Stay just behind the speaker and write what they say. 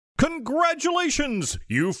Congratulations!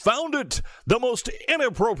 You found it! The most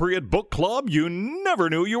inappropriate book club you never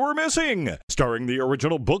knew you were missing. Starring the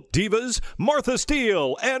original book divas Martha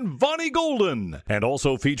Steele and Vonnie Golden. And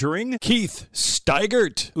also featuring Keith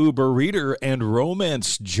Steigert, Uber reader and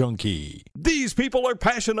romance junkie. These people are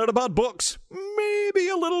passionate about books. Maybe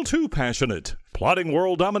a little too passionate. Plotting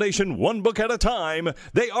world domination one book at a time,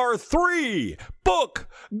 they are 3 book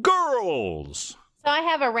girls. So I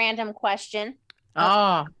have a random question.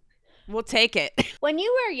 We'll take it. When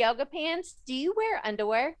you wear yoga pants, do you wear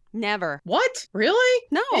underwear? Never. What? Really?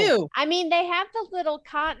 No. Ew. I mean, they have the little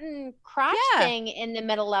cotton crotch thing in the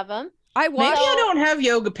middle of them. Maybe I don't have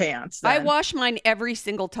yoga pants then. I wash mine every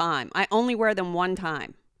single time. I only wear them one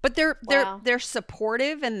time. But they're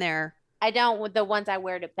supportive and they're... I don't with the ones I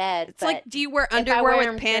wear to bed. It's like, do you wear underwear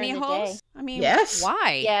with pantyhose? I mean, yes.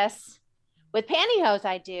 Why? Yes. With pantyhose,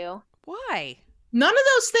 I do. Why? None of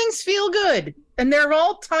those things feel good. And they're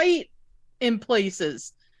all tight in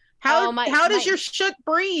places. How does your shit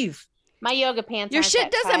breathe? My yoga pants Your aren't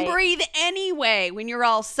shit that doesn't tight. breathe anyway when you're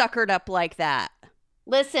all suckered up like that.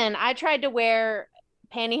 Listen, I tried to wear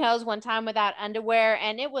pantyhose one time without underwear,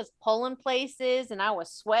 and it was pulling places, and I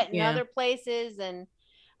was sweating other places, and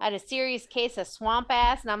I had a serious case of swamp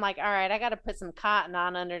ass, and I'm like, all right, I got to put some cotton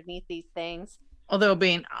on underneath these things. Although,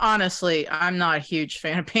 honestly, I'm not a huge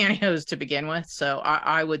fan of pantyhose to begin with, so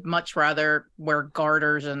I would much rather wear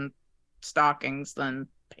garters and stockings than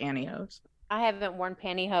pantyhose. I haven't worn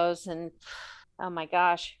pantyhose, and oh my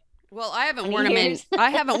gosh. Well, I haven't worn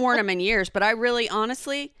them in years, but I really,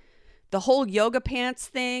 honestly, the whole yoga pants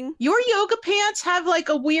thing. Your yoga pants have like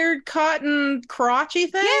a weird cotton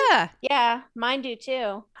crotchy thing? Yeah. Yeah, mine do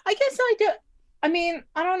too. I guess I do. I mean,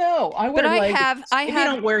 I don't know. I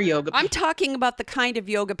don't wear yoga pants. I'm talking about the kind of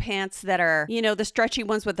yoga pants that are, the stretchy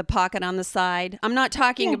ones with the pocket on the side. I'm not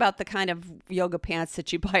talking about the kind of yoga pants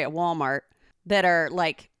that you buy at Walmart that are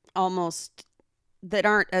like that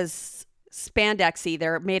aren't as spandexy.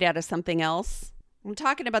 They're made out of something else. I'm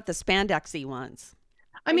talking about the spandexy ones.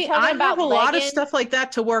 I mean, I have a lot of stuff like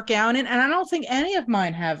that to work out in, and I don't think any of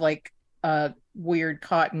mine have like a weird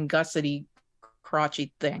cotton gussety crotchy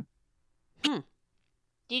thing. Do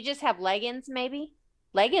you just have leggings, maybe?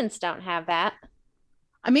 Leggings don't have that.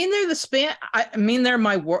 I mean, they're they're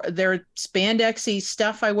spandexy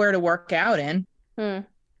stuff I wear to work out in.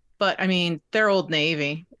 But I mean, they're Old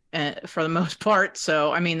Navy for the most part.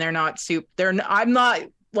 So I mean, they're not I'm not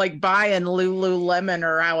like buying Lululemon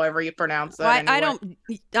or however you pronounce that. Well,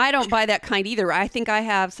 I don't buy that kind either. I think I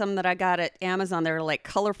have some that I got at Amazon. They're like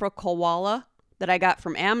colorful koala that I got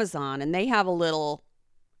from Amazon, and they have a little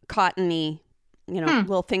cottony,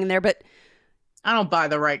 little thing in there. But I don't buy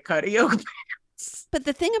the right cut of yoga pants. But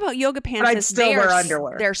the thing about yoga pants is still wear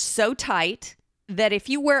underwear. They're so tight that if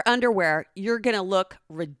you wear underwear, you're gonna look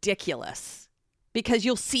ridiculous because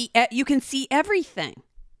you can see everything.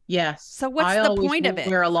 Yes. So what's the point of it? I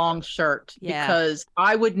always wear a long shirt because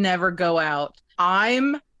I would never go out.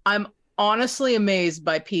 I'm honestly amazed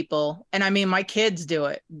by people, and I mean my kids do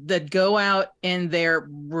it, that go out in their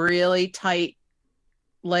really tight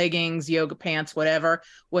leggings, yoga pants, whatever,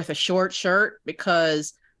 with a short shirt,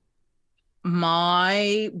 because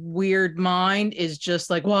my weird mind is just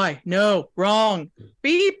like, why? No, wrong.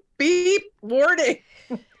 Beep, beep, warning.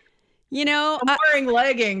 I'm wearing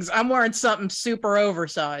leggings. I'm wearing something super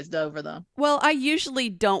oversized over them. Well, I usually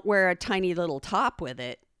don't wear a tiny little top with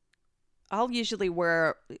it. I'll usually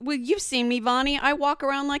wear, you've seen me, Vonnie. I walk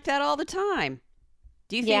around like that all the time.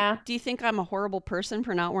 Do you think I'm a horrible person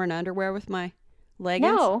for not wearing underwear with my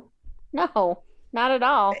leggings? No, not at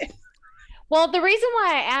all. Well, the reason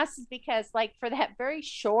why I asked is because, like, for that very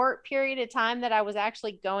short period of time that I was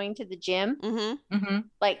actually going to the gym,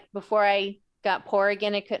 like before I got poor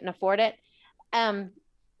again, I couldn't afford it.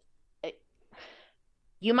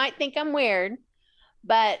 You might think I'm weird,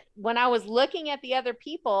 but when I was looking at the other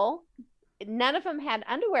people, none of them had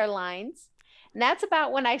underwear lines. And that's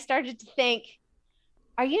about when I started to think,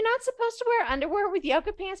 are you not supposed to wear underwear with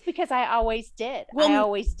yoga pants? Because I always did. Well, I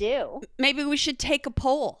always do. Maybe we should take a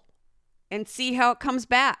poll and see how it comes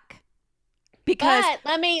back. Because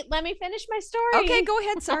let me finish my story. Okay, go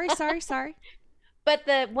ahead. Sorry. But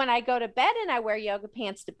when I go to bed and I wear yoga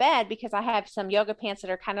pants to bed, because I have some yoga pants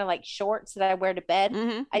that are kind of like shorts that I wear to bed.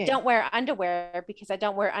 I don't wear underwear because I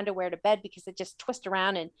don't wear underwear to bed because it just twists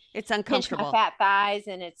around and it's uncomfortable. Pinch my fat thighs,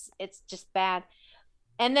 and it's just bad.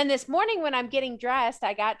 And then this morning when I'm getting dressed,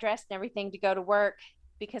 I got dressed and everything to go to work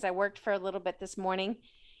because I worked for a little bit this morning.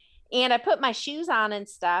 And I put my shoes on and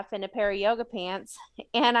stuff and a pair of yoga pants.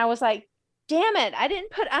 And I was like, damn it, I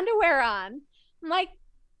didn't put underwear on. I'm like,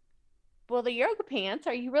 well, the yoga pants,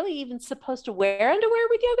 are you really even supposed to wear underwear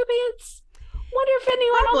with yoga pants? Wonder if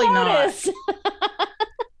anyone Probably will not. notice.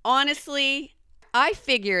 Honestly, I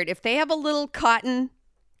figured if they have a little cotton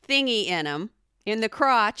thingy in them, in the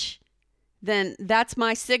crotch, then that's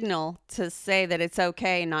my signal to say that it's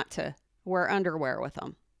okay not to wear underwear with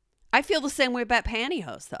them. I feel the same way about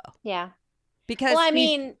pantyhose, though. Yeah. Because Well, I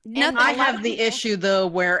mean, nothing. and I a lot have of the people- issue though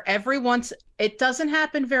where it doesn't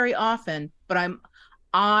happen very often, but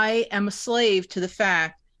I am a slave to the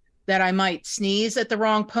fact that I might sneeze at the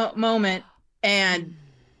wrong moment and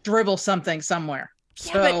dribble something somewhere.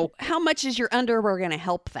 Yeah, So but how much is your underwear going to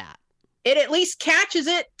help that? it at least catches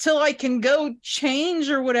it till I can go change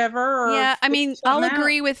or whatever. Or Yeah, I mean, figure something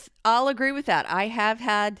I'll agree with that. I have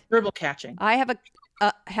had dribble catching. I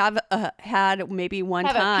have had maybe one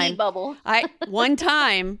have a pee time. bubble. One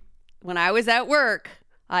time when I was at work,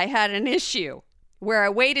 I had an issue where I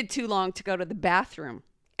waited too long to go to the bathroom,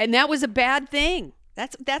 and that was a bad thing.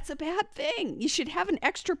 That's a bad thing. You should have an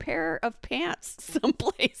extra pair of pants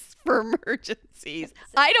someplace for emergencies.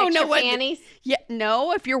 I don't know Extra what. panties.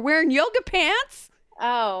 No, if you're wearing yoga pants.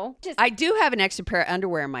 Oh, just I do have an extra pair of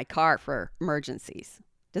underwear in my car for emergencies.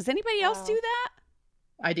 Does anybody else do that?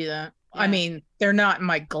 I do that. Yeah. I mean, they're not in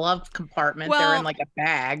my glove compartment. Well, they're in like a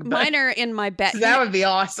bag. But Mine are in my bag. that would be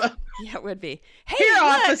awesome. Yeah, it would be. Hey, Here, look!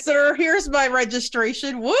 officer, here's my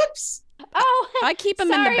registration. Whoops. oh. I keep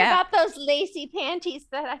them in the Sorry back. about those lacy panties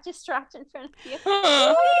that I just dropped in front of you.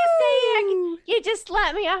 Huh. What do you say? You just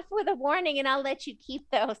let me off with a warning, and I'll let you keep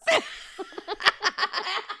those.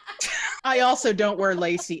 I also don't wear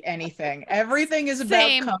lacy anything. Everything is about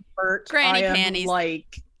Same. comfort. Granny I am panties.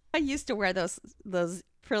 Like, I used to wear those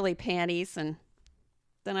frilly panties, and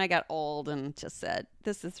then I got old and just said,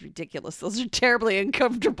 "This is ridiculous. Those are terribly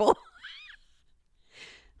uncomfortable."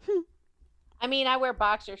 I mean, I wear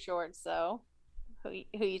boxer shorts, so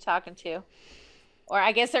who you talking to? Or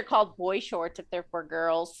I guess they're called boy shorts if they're for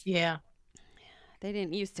girls. yeah. They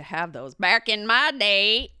didn't used to have those back in my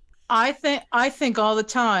day. I think all the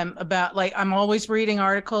time about, like, I'm always reading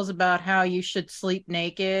articles about how you should sleep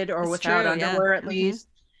naked or It's without true, yeah. underwear at Mhm. least.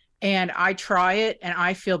 And I try it and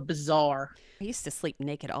I feel bizarre. I used to sleep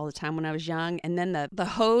naked all the time when I was young, and then the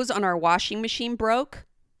hose on our washing machine broke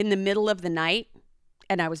in the middle of the night,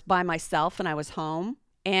 and I was by myself and I was home,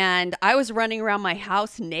 and I was running around my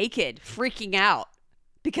house naked, freaking out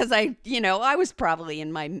because I was probably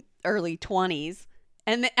in my early 20s.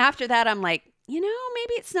 And after that, I'm like,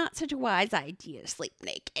 maybe it's not such a wise idea to sleep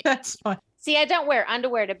naked. That's fine. See, I don't wear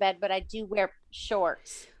underwear to bed, but I do wear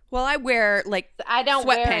shorts. Well, I wear I don't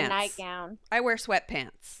wear sweatpants. a nightgown. I wear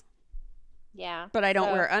sweatpants, Yeah. but I don't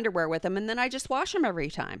So- wear underwear with them, and then I just wash them every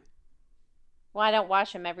time. Well, I don't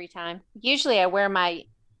wash them every time. Usually I wear my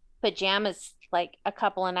pajamas like a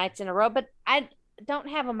couple of nights in a row, but I don't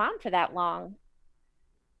have them on for that long.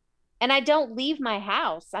 And I don't leave my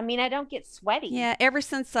house. I mean, I don't get sweaty. Yeah, ever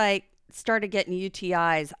since I started getting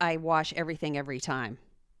UTIs, I wash everything every time.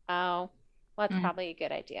 Oh, well, that's Mm. probably a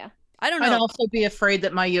good idea. I don't I'd know. also be afraid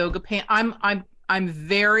that my yoga pants, I'm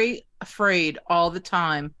very afraid all the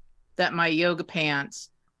time that my yoga pants,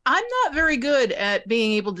 I'm not very good at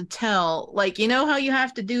being able to tell, like, you know how you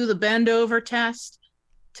have to do the bend over test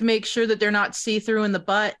to make sure that they're not see-through in the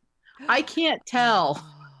butt? I can't tell.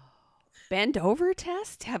 Bend over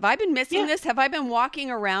test? Have I been missing Yeah. this? Have I been walking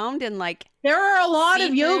around and like, There are a lot of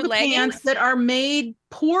See-through yoga leggings? pants that are made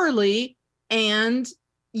poorly and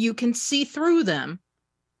you can see through them.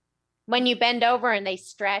 When you bend over and they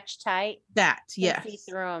stretch tight, That, you yes. see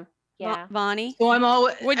through them. Yeah. Vonnie? So I'm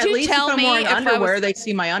always, Would at you least tell if I'm me wearing if I underwear, was- they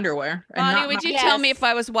see my underwear. And Vonnie, not would my- you tell me Yes. if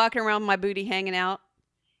I was walking around with my booty hanging out?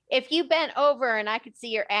 If you bent over and I could see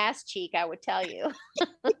your ass cheek, I would tell you.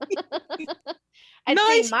 I'd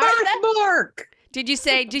Nice say, Martha, birthmark. Did you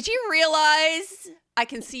say, did you realize I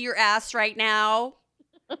can see your ass right now?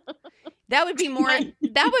 That would be more,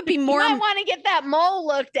 that would be you more. might want to get that mole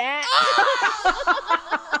looked at.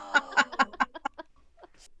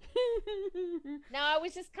 No, I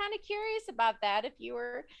was just kind of curious about that. If you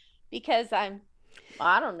were, because I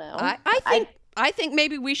don't know. I think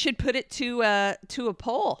maybe we should put it to a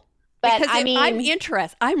poll. But Because I mean,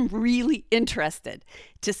 I'm really interested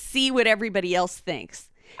to see what everybody else thinks.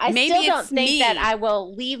 I maybe still don't it's think me. that I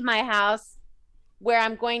will leave my house where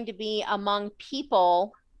I'm going to be among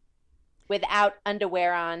people without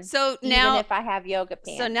underwear on. So even now, if I have yoga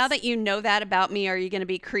pants. so now that you know that about me, are you going to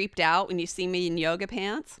be creeped out when you see me in yoga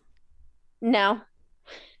pants? no,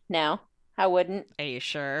 I wouldn't. Are you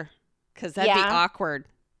sure? Because that'd be Yeah. awkward.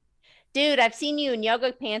 Dude, I've seen you in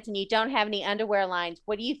yoga pants and you don't have any underwear lines.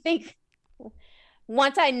 What do you think?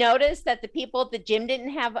 Once I noticed that the people at the gym didn't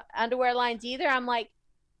have underwear lines either, I'm like,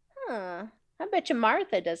 Huh. I bet you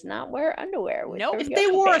Martha does not wear underwear with Nope. her If they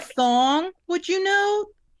yoga wore a pants. thong, would you know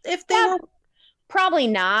if they Yeah, were? probably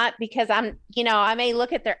not, because I may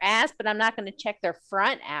look at their ass, but I'm not going to check their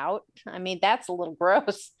front out. I mean, that's a little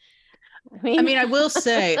gross. I mean, I will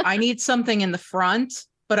say I need something in the front,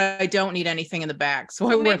 but I don't need anything in the back.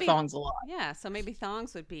 So I wear thongs a lot. Yeah, so maybe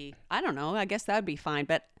thongs would be, I don't know. I guess that would be fine,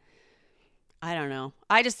 but I don't know.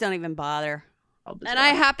 I just don't even bother. And I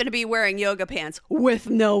happen to be wearing yoga pants with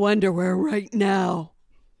no underwear right now.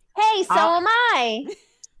 Hey, so am I.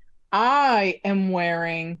 I am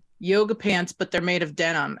wearing yoga pants, but they're made of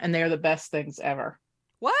denim, and they're the best things ever.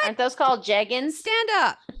 What? Aren't those called jeggings? Stand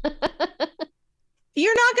up.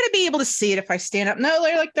 You're not going to be able to see it if I stand up. No,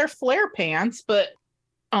 they're flare pants, but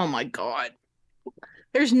oh my God.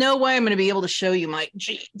 There's no way I'm going to be able to show you my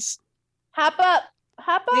jeans. Hop up.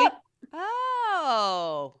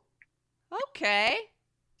 Oh, okay.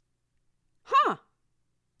 Huh.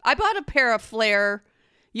 I bought a pair of flare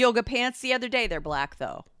yoga pants the other day. They're black,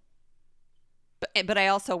 though. But I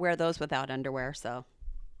also wear those without underwear, so.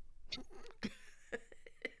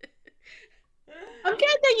 I'm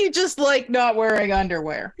glad that you just like not wearing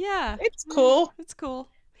underwear. Yeah. It's cool. It's cool.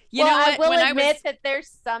 I will admit that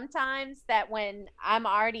there's sometimes that when I'm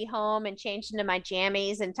already home and changed into my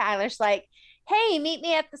jammies and Tyler's like, hey, meet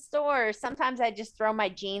me at the store. Sometimes I just throw my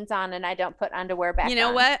jeans on and I don't put underwear back on. You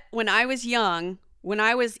know what? When I was young, when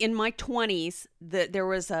I was in my 20s, there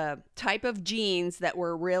was a type of jeans that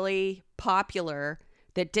were really popular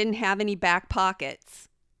that didn't have any back pockets.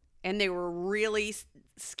 And they were really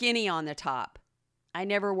skinny on the top. I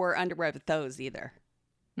never wore underwear with those either.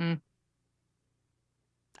 Mm.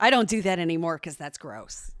 I don't do that anymore because that's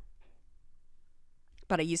gross.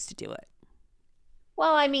 But I used to do it.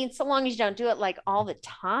 Well, I mean, so long as you don't do it like all the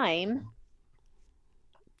time.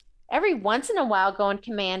 Every once in a while going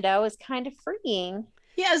commando is kind of freeing.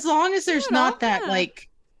 Yeah, as long as there's not that like.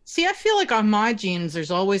 See, I feel like on my jeans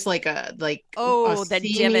there's always like a that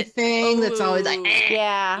seamy divot thing that's always like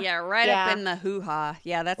Yeah, right up in the hoo-ha.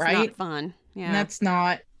 Yeah, that's not fun. Yeah, and that's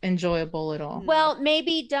not enjoyable at all. Well,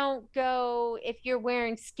 maybe don't go if you're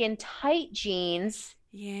wearing skin tight jeans.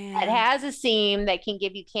 Yeah, that has a seam that can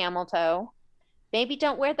give you camel toe. Maybe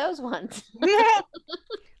don't wear those ones.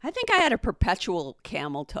 I think I had a perpetual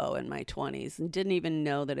camel toe in my 20s and didn't even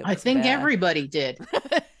know that it was I think bad. everybody did.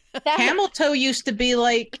 Camel toe used to be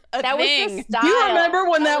like a that thing. Was the style. Do you remember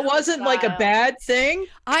when that was wasn't like a bad thing?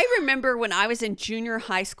 I remember when I was in junior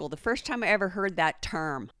high school, the first time I ever heard that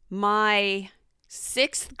term. My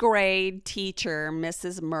 6th grade teacher,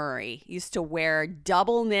 Mrs. Murray, used to wear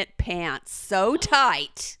double knit pants so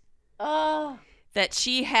tight that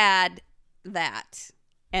she had that.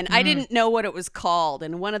 And I didn't know what it was called.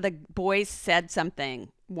 And one of the boys said something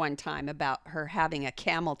one time about her having a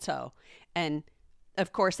camel toe. And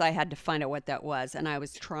of course, I had to find out what that was, and I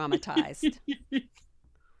was traumatized.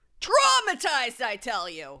 Traumatized, I tell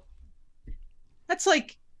you. That's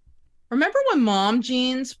like, remember when mom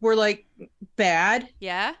jeans were like bad?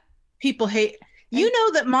 Yeah. People hate. You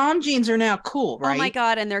know that mom jeans are now cool, right? Oh my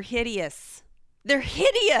God, and they're hideous. They're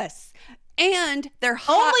hideous. And they're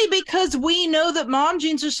hot. Only because we know that mom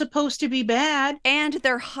jeans are supposed to be bad. And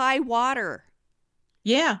they're high water.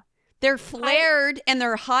 Yeah. They're flared and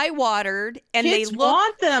they're high watered and Kids they look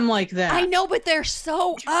want them like that. I know, but they're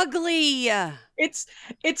so ugly.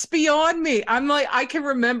 It's beyond me. I'm like, I can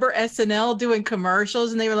remember SNL doing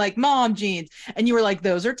commercials and they were like, mom jeans. And you were like,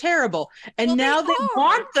 those are terrible. And Well, now they are.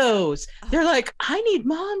 want those. They're like, I need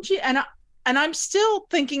mom jeans. And I'm still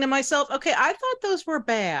thinking to myself, okay, I thought those were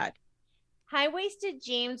bad. High-waisted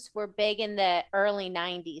jeans were big in the early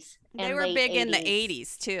 90s. They were big 80s. in the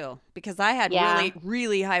 80s too, because I had really,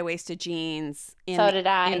 really high-waisted jeans in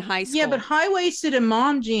high school. Yeah, but high-waisted and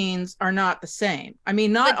mom jeans are not the same. I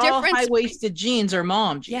mean, not all high-waisted jeans are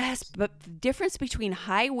mom jeans. Yes, but the difference between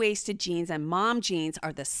high-waisted jeans and mom jeans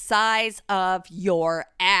are the size of your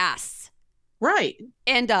ass. Right.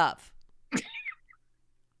 End of.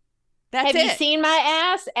 Have you seen my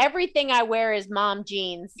ass? Everything I wear is mom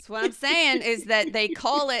jeans. That's what I'm saying is that they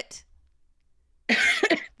call it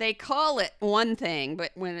one thing,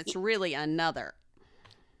 but when it's really another.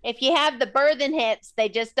 If you have the birthing hips, they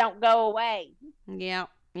just don't go away. Yeah.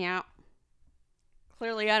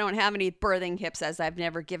 Clearly, I don't have any birthing hips as I've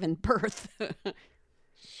never given birth.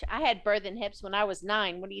 I had birthing hips when I was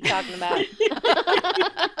 9. What are you talking about?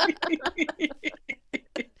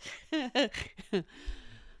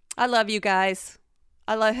 I love you guys.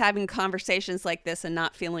 I love having conversations like this and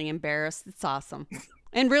not feeling embarrassed. It's awesome.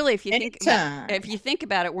 And really, if you think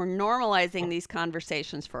about it, we're normalizing these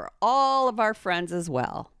conversations for all of our friends as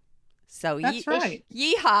well. So That's right.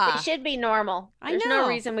 Yeehaw. It should be normal. I There's know. no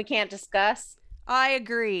reason we can't discuss. I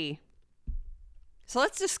agree. So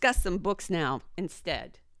let's discuss some books now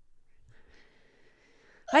instead.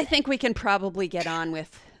 I think we can probably get on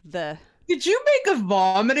with the... Did you make a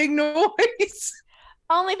vomiting noise?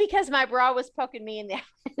 Only because my bra was poking me in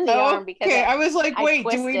the arm. Because Okay, I was like, I wait,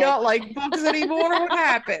 do we twisted. not like books anymore? What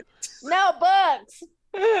happened? No books.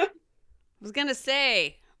 I was going to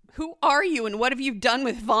say, who are you and what have you done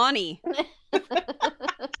with Vonnie?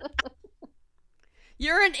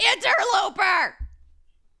 You're an interloper!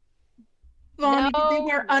 Vonnie, did they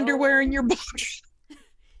wear No. underwear in your book?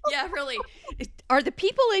 Yeah, really. Are the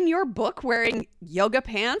people in your book wearing yoga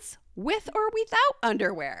pants with or without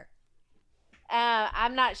underwear?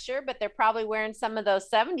 I'm not sure, but they're probably wearing some of those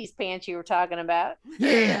 70s pants you were talking about.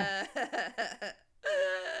 Yeah.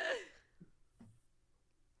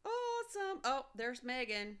 Awesome. Oh, there's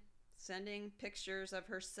Megan sending pictures of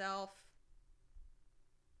herself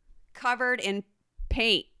covered in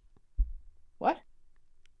paint. What?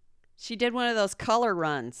 She did one of those color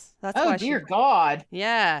runs. That's why Oh, dear God.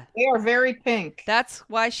 Yeah. They are very pink. That's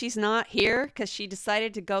why she's not here, because she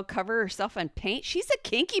decided to go cover herself in paint. She's a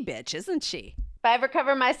kinky bitch, isn't she? If I ever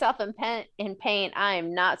cover myself in paint, I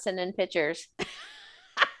am not sending pictures.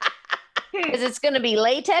 Because it's going to be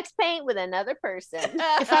latex paint with another person.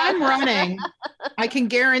 If I'm running, I can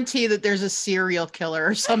guarantee that there's a serial killer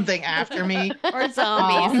or something after me. Or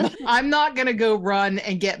zombies. I'm not going to go run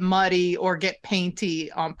and get muddy or get painty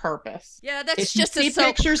on purpose. Yeah, that's If just you see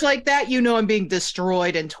pictures like that, you know I'm being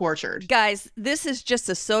destroyed and tortured. Guys, this is just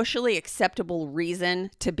a socially acceptable reason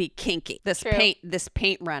to be kinky. This True.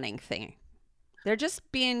 paint running thing. They're just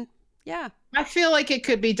being, yeah. I feel like it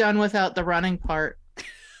could be done without the running part.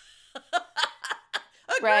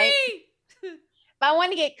 Agree. Right. If I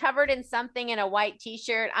want to get covered in something in a white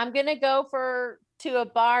t-shirt, I'm going to go to a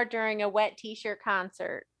bar during a wet t-shirt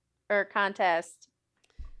concert or contest.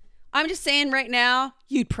 I'm just saying right now,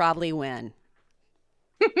 you'd probably win.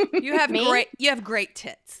 You have Me? great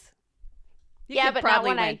tits. You Yeah, could but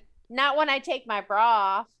probably win. not when I take my bra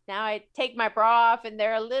off. Now I take my bra off and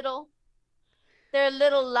they're a little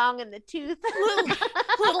long in the tooth.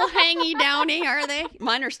 little hangy downy, are they?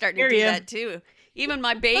 Mine are starting to Hear do ya. that too. Even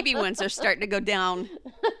my baby ones are starting to go down.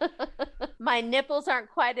 My nipples aren't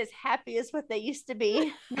quite as happy as what they used to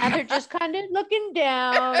be. Now they're just kind of looking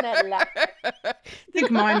down at life. I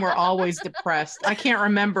think mine were always depressed. I can't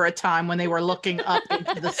remember a time when they were looking up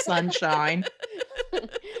into the sunshine.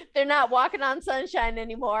 They're not walking on sunshine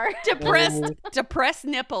anymore. Depressed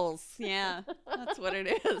nipples. Yeah, that's what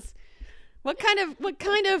it is. What kind of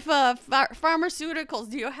pharmaceuticals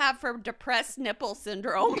do you have for depressed nipple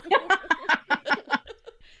syndrome?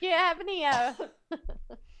 Do you have any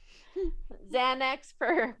Xanax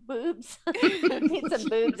for boobs? Need some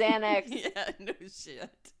boob Xanax. Yeah, no shit.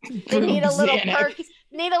 They need a little Xanax. perk.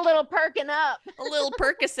 Need a little perking up A little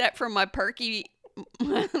Percocet for my perky.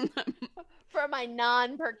 for my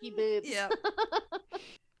non-perky boobs. Yeah.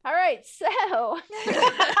 All right, so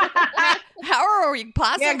How are we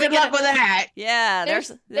possibly? Yeah, good luck with that. Yeah, there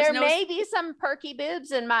there's no. may be some perky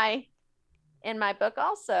boobs in my book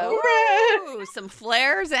also. Ooh, some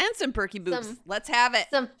flares and some perky boobs. Let's have it.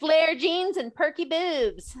 Some flare jeans and perky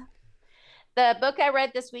boobs. The book I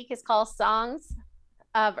read this week is called Songs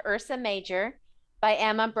of Ursa Major by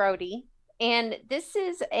Emma Brody. And this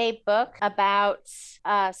is a book about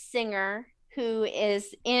a singer who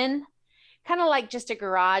is in kind of like just a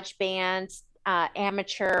garage band,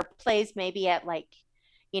 amateur, plays maybe at like,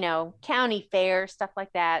 county fair, stuff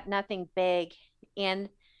like that, nothing big. And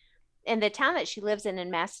in the town that she lives in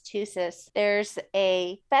Massachusetts, there's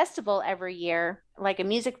a festival every year, like a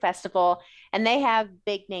music festival, and they have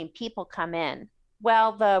big name people come in.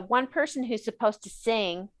 Well, the one person who's supposed to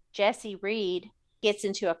sing, Jessie Reed, gets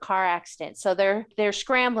into a car accident. So they're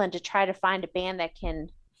scrambling to try to find a band that can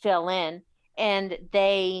fill in. And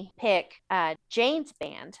they pick Jane's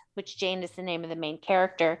band, which Jane is the name of the main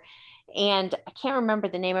character. And I can't remember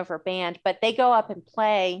the name of her band, but they go up and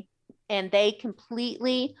play and they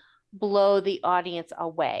completely blow the audience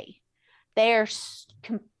away. They're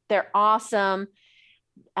awesome.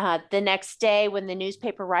 The next day when the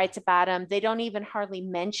newspaper writes about them, they don't even hardly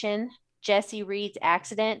mention Jessie Reed's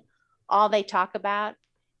accident. All they talk about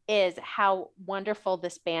is how wonderful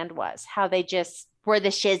this band was, how they just were the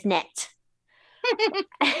shiznit.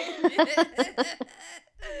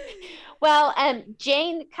 Well,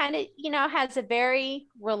 Jane kind of, has a very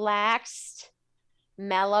relaxed,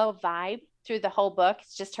 mellow vibe through the whole book.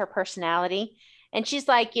 It's just her personality. And she's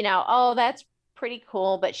like, oh, that's pretty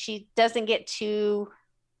cool, but she doesn't get too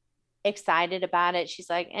excited about it. She's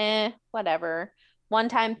like, whatever.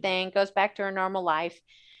 one-time thing, goes back to her normal life.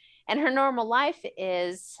 And her normal life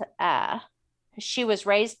is she was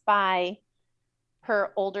raised by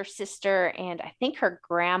her older sister and I think her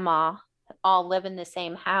grandma, all live in the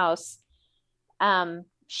same house.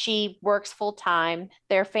 She works full time.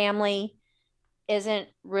 Their family isn't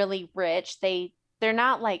really rich. They're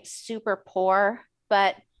not like super poor,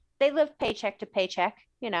 but they live paycheck to paycheck,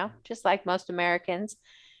 just like most Americans.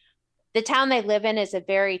 The town they live in is a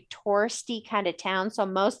very touristy kind of town. So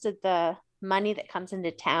most of the money that comes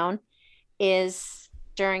into town is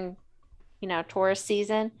during, tourist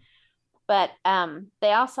season. But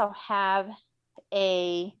they also have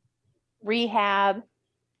a rehab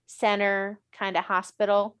center kind of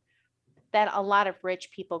hospital that a lot of rich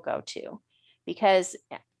people go to, because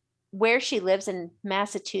where she lives in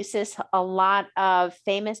Massachusetts, a lot of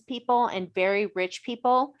famous people and very rich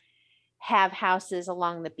people have houses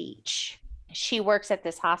along the beach. She works at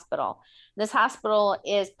this hospital. This hospital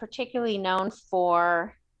is particularly known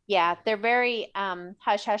for, they're very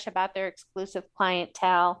hush hush about their exclusive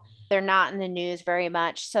clientele. They're not in the news very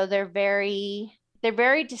much. So they're very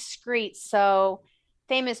discreet. So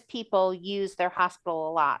famous people use their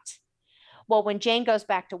hospital a lot. Well, when Jane goes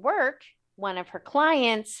back to work, one of her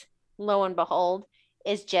clients, lo and behold,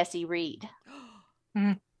 is Jesse Reed.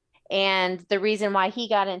 Mm-hmm. And the reason why he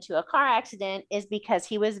got into a car accident is because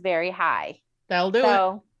he was very high. That'll do it.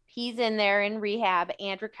 So he's in there in rehab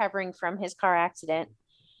and recovering from his car accident.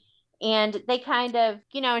 And they kind of,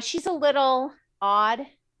 she's a little odd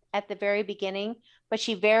at the very beginning, but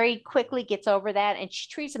she very quickly gets over that and she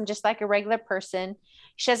treats him just like a regular person.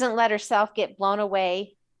 She doesn't let herself get blown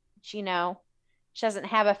away. She doesn't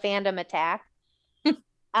have a fandom attack.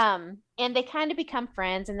 And they kind of become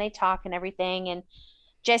friends and they talk and everything. And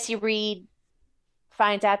Jesse Reed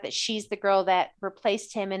finds out that she's the girl that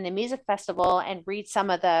replaced him in the music festival and reads some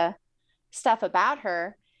of the stuff about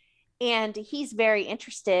her. And he's very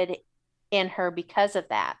interested in her because of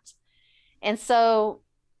that. And so,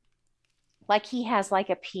 like, he has like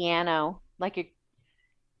a piano,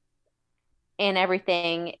 and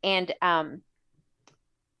everything. And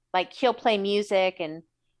like he'll play music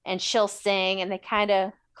and she'll sing, and they kind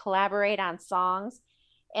of collaborate on songs,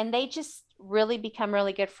 and they just really become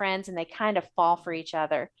really good friends, and they kind of fall for each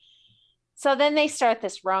other. So then they start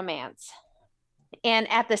this romance. And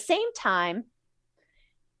at the same time,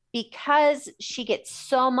 because she gets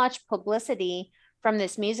so much publicity from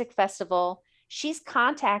this music festival, she's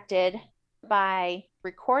contacted by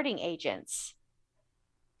recording agents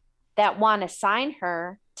that want to sign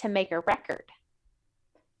her to make a record.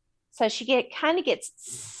 So she kind of gets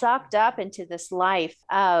sucked up into this life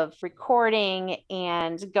of recording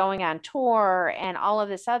and going on tour and all of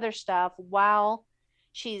this other stuff while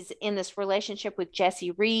she's in this relationship with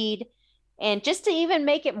Jesse Reed. And just to even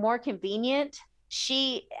make it more convenient,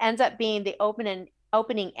 she ends up being the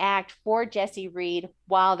opening act for Jesse Reed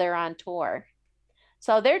while they're on tour.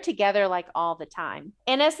 So they're together like all the time.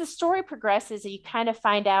 And as the story progresses, you kind of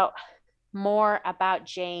find out more about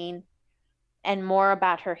Jane and more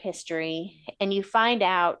about her history. And you find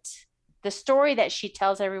out the story that she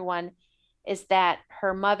tells everyone is that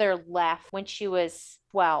her mother left when she was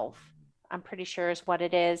 12, I'm pretty sure is what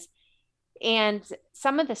it is. And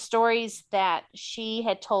some of the stories that she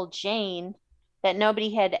had told Jane that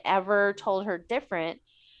nobody had ever told her different,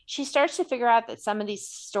 she starts to figure out that some of these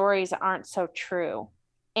stories aren't so true.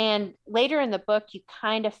 And later in the book, you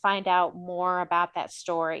kind of find out more about that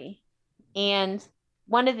story. And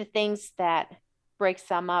one of the things that breaks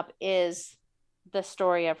them up is the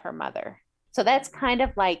story of her mother. So that's kind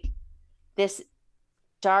of like this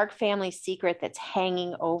dark family secret that's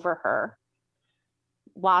hanging over her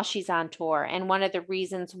while she's on tour. And one of the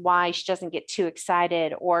reasons why she doesn't get too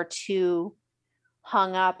excited or too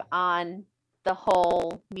hung up on the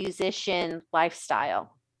whole musician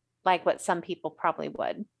lifestyle, like what some people probably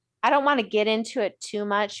would. I don't want to get into it too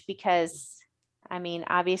much because, I mean,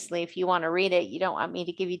 obviously, if you want to read it, you don't want me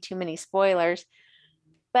to give you too many spoilers.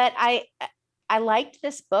 But I liked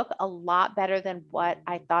this book a lot better than what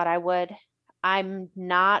I thought I would. I'm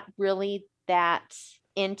not really that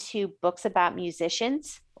into books about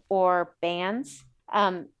musicians or bands.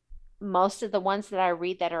 Most of the ones that I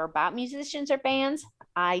read that are about musicians or bands,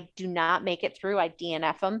 I do not make it through. I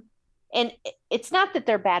DNF them. And it's not that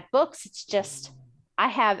they're bad books. It's just I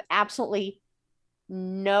have absolutely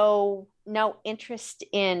no interest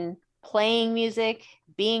in playing music,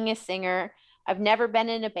 being a singer. I've never been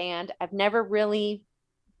in a band. I've never really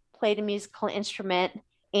played a musical instrument.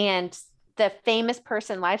 And the famous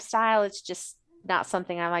person lifestyle, it's just not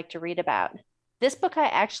something I like to read about. This book I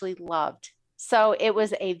actually loved. So it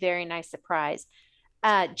was a very nice surprise.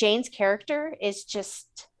 Jane's character is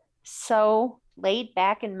just so laid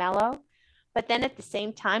back and mellow, but then at the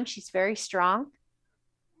same time, she's very strong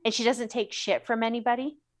and she doesn't take shit from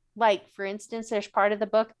anybody. Like, for instance, there's part of the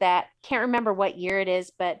book that can't remember what year it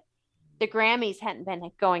is, but the Grammys hadn't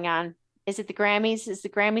been going on. Is it the Grammys? Is the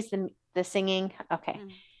Grammys the singing? Okay.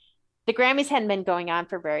 Mm. The Grammys hadn't been going on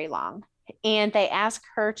for very long. And they asked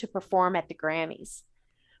her to perform at the Grammys.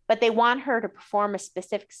 But they want her to perform a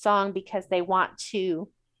specific song because they want to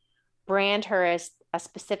brand her as a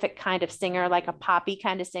specific kind of singer, like a poppy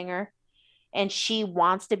kind of singer. And she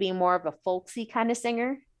wants to be more of a folksy kind of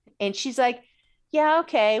singer. And she's like, yeah,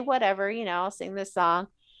 okay, whatever, I'll sing this song.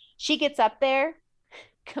 She gets up there,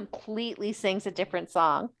 completely sings a different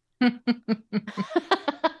song. And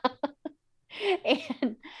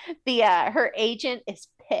her agent is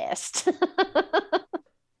pissed.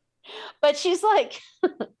 But she's like,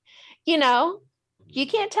 you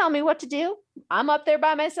can't tell me what to do. I'm up there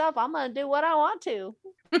by myself. I'm going to do what I want to.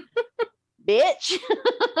 Bitch.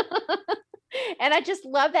 And I just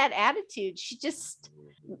love that attitude. She just,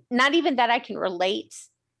 not even that I can relate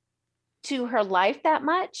to her life that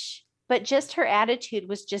much, but just her attitude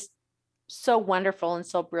was just so wonderful and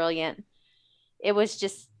so brilliant. It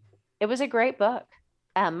was a great book.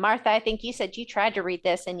 Martha, I think you said you tried to read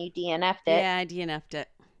this and you DNF'd it. Yeah, I DNF'd it.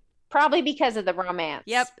 Probably because of the romance.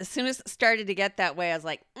 Yep. As soon as it started to get that way, I was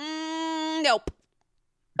like, nope.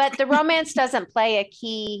 But the romance doesn't play a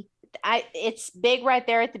key. It's big right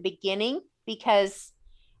there at the beginning because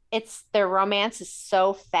their romance is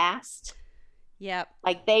so fast. Yep.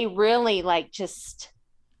 Like they really just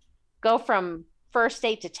go from first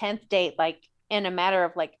date to 10th date, like in a matter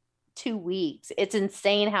of 2 weeks. It's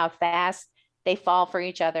insane how fast they fall for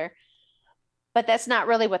each other. But that's not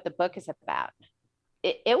really what the book is about.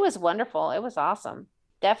 It was wonderful. It was awesome.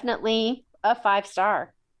 Definitely a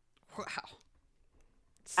 5-star. Wow.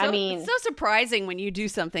 It's so surprising when you do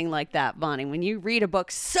something like that, Bonnie, when you read a book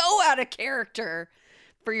so out of character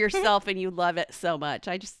for yourself and you love it so much.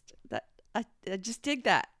 I just dig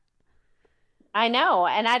that. I know.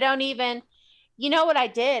 And I don't even, what I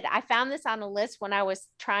did? I found this on a list when I was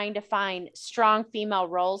trying to find strong female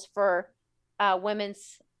roles for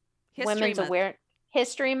Women's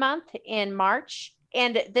History Month in March.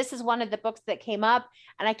 And this is one of the books that came up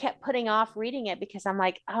and I kept putting off reading it because I'm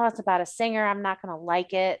like, oh, it's about a singer. I'm not going to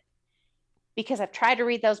like it because I've tried to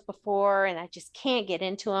read those before and I just can't get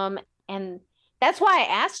into them. And that's why I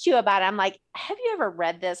asked you about it. I'm like, have you ever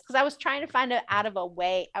read this? Because I was trying to find a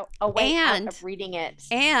way out of reading it.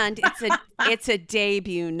 And it's a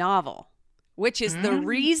debut novel, which is the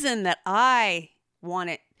reason that I want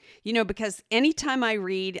it, because anytime I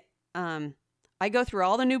read, I go through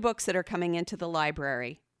all the new books that are coming into the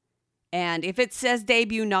library. And if it says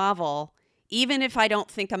debut novel, even if I don't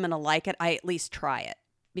think I'm going to like it, I at least try it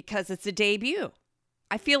because it's a debut.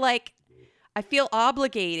 I feel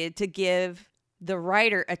obligated to give the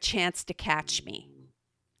writer a chance to catch me.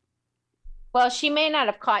 Well, she may not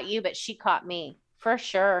have caught you, but she caught me for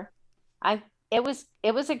sure. It was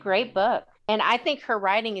a great book. And I think her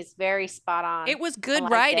writing is very spot on. It was good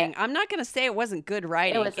writing. I'm not going to say it wasn't good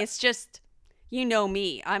writing. It's just,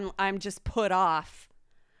 me. I'm just put off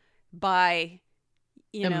by,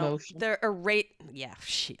 emotion. That.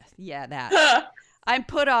 I'm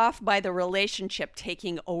put off by the relationship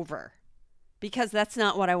taking over because that's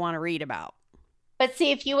not what I want to read about. But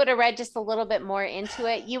see, if you would have read just a little bit more into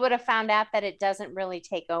it, you would have found out that it doesn't really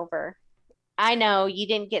take over. I know you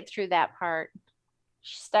didn't get through that part.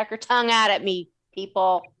 She stuck her tongue out at me,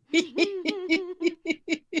 people.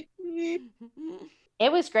 It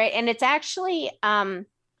was great. And it's actually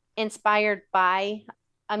inspired by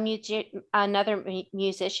another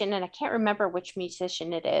musician. And I can't remember which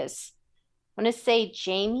musician it is. I want to say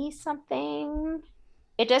Jamie something.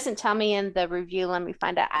 It doesn't tell me in the review. Let me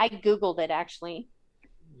find out. I Googled it, actually.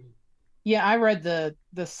 Yeah, I read the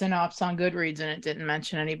synopsis on Goodreads and it didn't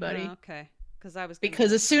mention anybody. Oh, okay.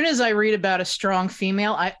 Because as soon as I read about a strong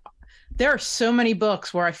female, there are so many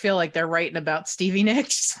books where I feel like they're writing about Stevie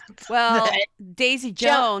Nicks. Well, Daisy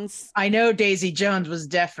Jones. I know Daisy Jones was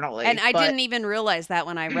definitely. And I didn't even realize that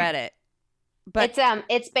when I read it. But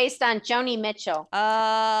it's based on Joni Mitchell.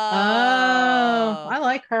 Oh, I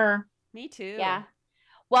like her. Me too. Yeah.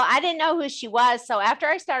 Well, I didn't know who she was. So after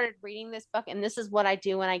I started reading this book, and this is what I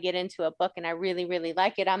do when I get into a book and I really, really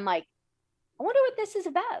like it, I'm like, I wonder what this is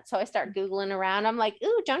about. So I start Googling around. I'm like,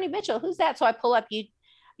 ooh, Joni Mitchell, who's that? So I pull up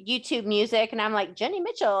YouTube music and I'm like, Joni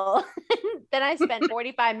Mitchell. Then I spent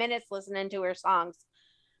 45 minutes listening to her songs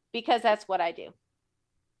because that's what I do.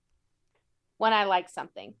 When I like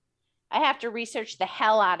something, I have to research the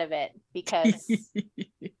hell out of it because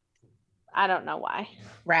I don't know why.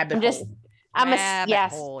 Rabbit hole.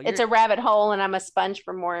 Rabbit hole. It's a rabbit hole, and I'm a sponge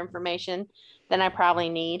for more information than I probably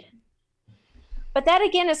need. But that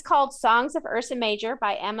again is called Songs of Ursa Major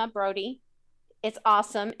by Emma Brody. It's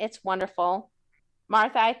awesome. It's wonderful.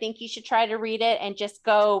 Martha, I think you should try to read it and just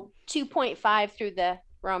go 2.5 through the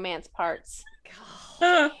romance parts.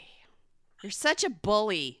 God. You're such a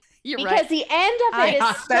bully. You're because right. the end of it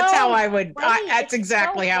is so that's how I would. That's it's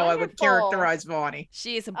exactly so how I would wonderful. characterize Vonnie.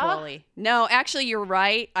 She is a bully. No, actually, you're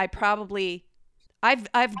right. I've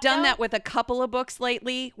done that with a couple of books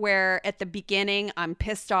lately, where at the beginning I'm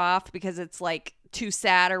pissed off because it's like too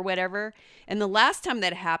sad or whatever. And the last time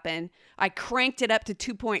that happened, I cranked it up to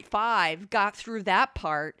 2.5, got through that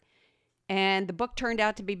part, and the book turned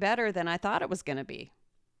out to be better than I thought it was going to be.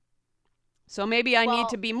 So maybe I need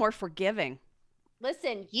to be more forgiving.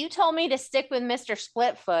 Listen, you told me to stick with Mr.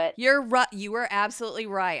 Splitfoot. You're right. You were absolutely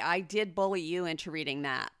right. I did bully you into reading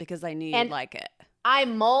that because I knew you'd like it. I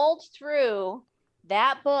mulled through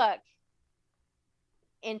that book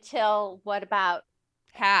until about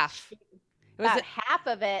half? Half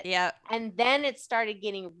of it. Yeah. And then it started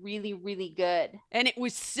getting really, really good. And it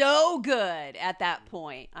was so good at that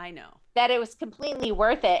point. I know. That it was completely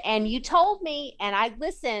worth it. And you told me, and I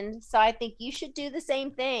listened, so I think you should do the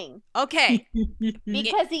same thing. Okay.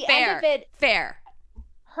 Because the end of it... Fair.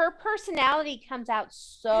 Her personality comes out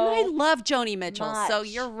so And I love Joni Mitchell, much. so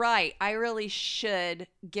you're right. I really should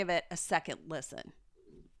give it a second listen.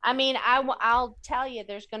 I mean, I'll tell you,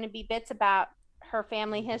 there's going to be bits about her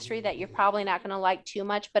family history that you're probably not going to like too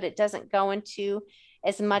much, but it doesn't go into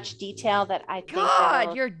as much detail that I think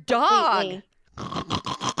God, your dog.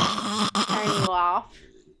 Turn you off.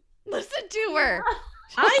 Listen to her.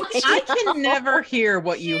 I can never hear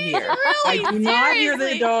what you hear. Really, I do not hear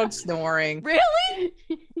seriously. the dog snoring. Really?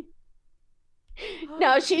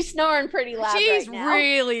 No, she's snoring pretty loud She's right now.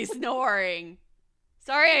 really snoring.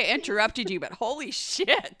 Sorry I interrupted you, but holy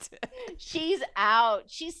shit. She's out.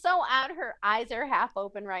 She's so out. Her eyes are half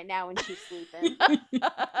open right now when she's sleeping.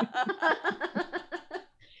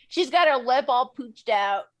 She's got her lip all pooched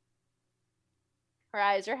out. Her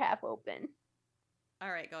eyes are half open. All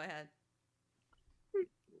right, go ahead.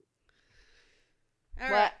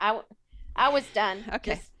 I was done.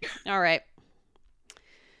 Okay. All right.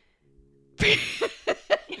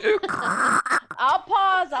 I'll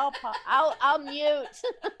pause. I'll mute.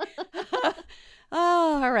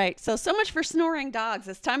 Oh, all right. So much for snoring dogs.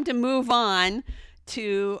 It's time to move on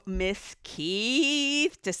to Miss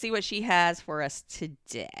Keith to see what she has for us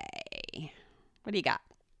today. What do you got?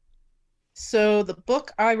 So the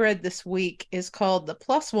book I read this week is called The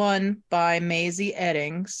Plus One by Maisie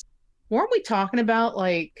Eddings. Weren't we talking about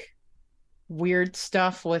like weird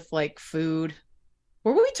stuff with like food?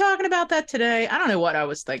 Were we talking about that today? I don't know what I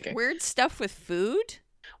was thinking. Weird stuff with food?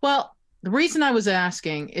 Well, the reason I was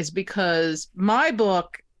asking is because my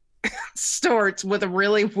book starts with a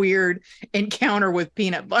really weird encounter with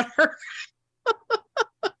peanut butter.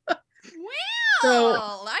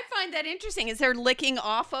 Well, I find that interesting. Is there licking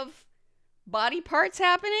off of body parts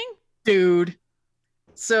happening? Dude.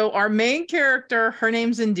 So our main character, her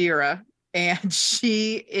name's Indira, and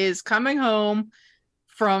she is coming home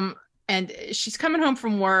from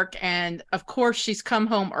work, and of course she's come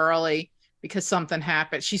home early because something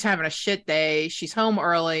happened. She's having a shit day. She's home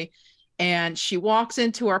early, and she walks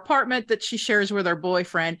into her apartment that she shares with her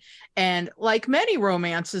boyfriend, and like many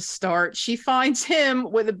romances start, she finds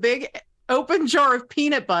him with a big open jar of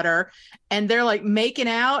peanut butter, and they're like making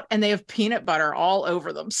out, and they have peanut butter all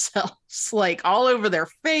over themselves, like all over their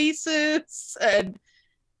faces. And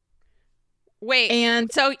wait, and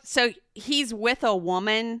so he's with a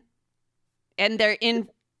woman, and they're in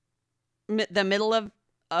the middle of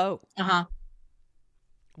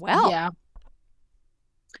well, yeah,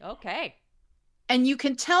 okay. And you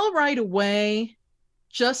can tell right away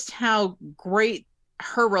just how great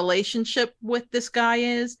her relationship with this guy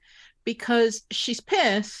is, because she's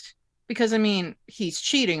pissed because, I mean, he's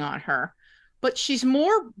cheating on her, but she's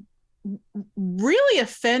more really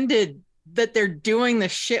offended that they're doing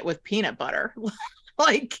this shit with peanut butter.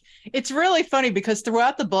 Like, it's really funny because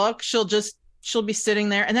throughout the book, she'll be sitting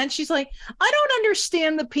there, and then she's like, I don't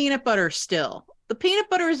understand the peanut butter still. The peanut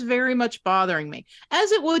butter is very much bothering me,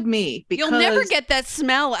 as it would me. Because, you'll never get that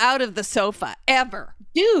smell out of the sofa, ever.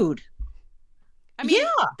 Dude. I mean,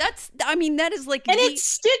 yeah. That is like... And it's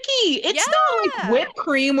sticky. It's not like whipped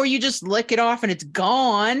cream where you just lick it off and it's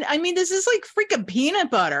gone. I mean, this is like freaking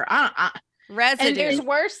peanut butter. Residue. And there's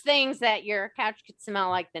worse things that your couch could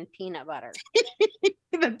smell like than peanut butter.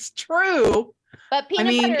 That's true. But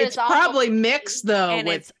peanut butter it's is probably mixed though. And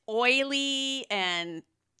it's oily and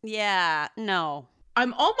no.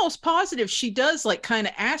 I'm almost positive she does like kind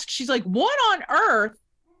of ask. She's like, what on earth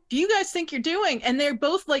do you guys think you're doing? And they're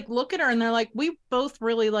both like, look at her and they're like, we both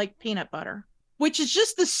really like peanut butter, which is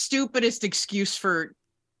just the stupidest excuse for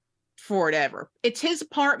it ever. It's his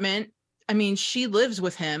apartment. I mean, she lives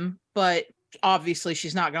with him, but obviously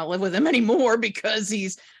she's not going to live with him anymore because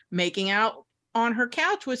he's making out on her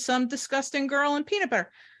couch with some disgusting girl in peanut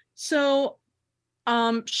butter. So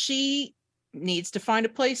she needs to find a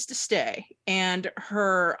place to stay, and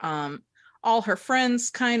her all her friends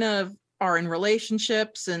kind of are in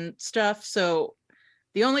relationships and stuff, so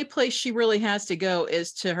the only place she really has to go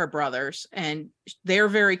is to her brother's, and they're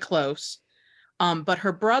very close. But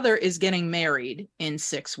her brother is getting married in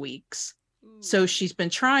 6 weeks. So she's been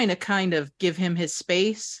trying to kind of give him his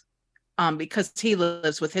space because he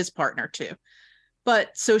lives with his partner too.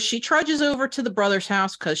 But so she trudges over to the brother's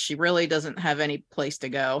house because she really doesn't have any place to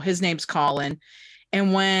go. His name's Colin.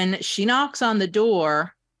 And when she knocks on the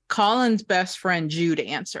door, Colin's best friend, Jude,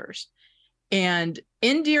 answers. And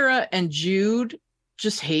Indira and Jude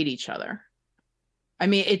just hate each other. I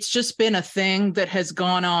mean, it's just been a thing that has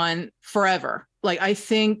gone on forever. Like, I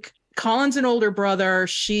think Colin's an older brother.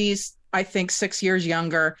 She's, I think, 6 years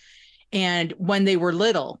younger. And when they were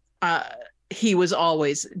little,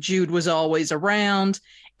 Jude was always around,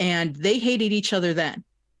 and they hated each other then.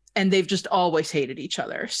 And they've just always hated each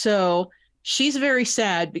other. So she's very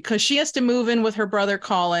sad because she has to move in with her brother,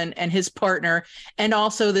 Colin, and his partner. And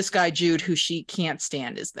also this guy, Jude, who she can't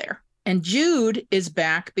stand, is there. And Jude is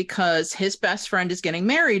back because his best friend is getting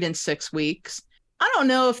married in 6 weeks. I don't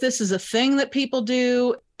know if this is a thing that people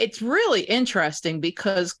do. It's really interesting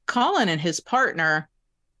because Colin and his partner,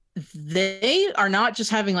 they are not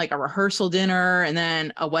just having like a rehearsal dinner and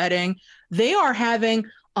then a wedding. They are having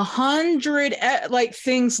 100 like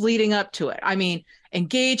things leading up to it. I mean,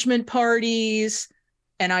 engagement parties,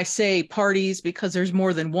 and I say parties because there's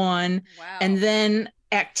more than one. Wow. And then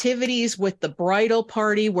activities with the bridal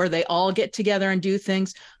party where they all get together and do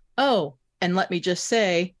things. Oh, and let me just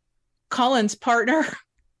say, Colin's partner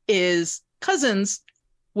is cousins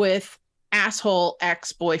with asshole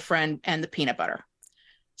ex-boyfriend and the peanut butter.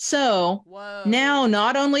 So Whoa. Now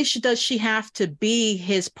not only does she have to be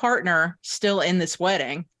his partner still in this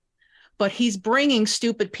wedding, but he's bringing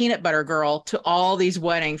stupid peanut butter girl to all these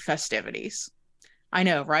wedding festivities. I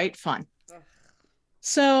know, right? Fun. Ugh.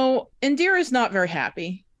 So Indira's not very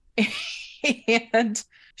happy. And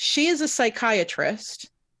she is a psychiatrist.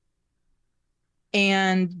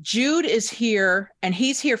 And Jude is here, and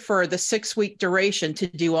he's here for the 6-week duration to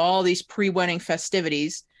do all these pre-wedding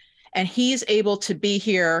festivities. And he's able to be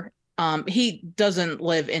here. He doesn't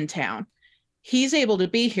live in town. He's able to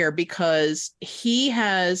be here because he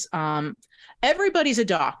has, everybody's a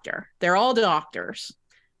doctor. They're all doctors.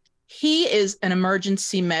 He is an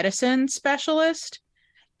emergency medicine specialist,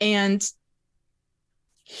 and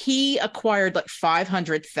he acquired like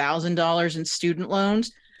 $500,000 in student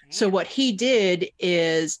loans. So what he did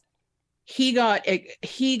is he got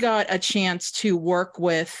a chance to work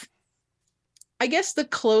with, I guess the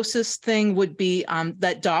closest thing would be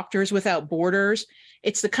that Doctors Without Borders.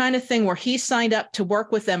 It's the kind of thing where he signed up to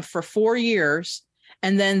work with them for 4 years,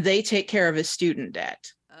 and then they take care of his student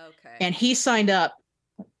debt. Okay. And he signed up,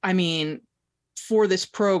 I mean, for this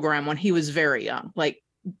program when he was very young, like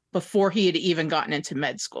before he had even gotten into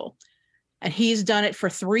med school. And he's done it for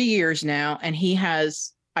 3 years now, and he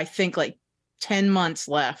has, I think, like 10 months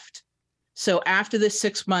left. So after this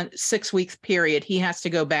 6-week period, he has to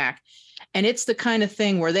go back. And it's the kind of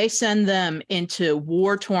thing where they send them into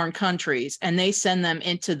war-torn countries, and they send them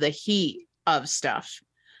into the heat of stuff.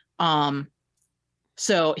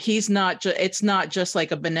 So it's not just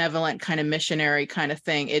like a benevolent kind of missionary kind of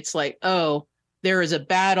thing. It's like, oh, there is a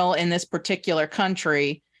battle in this particular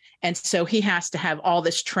country. And so he has to have all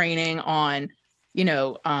this training on,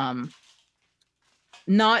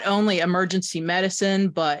 not only emergency medicine,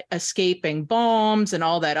 but escaping bombs and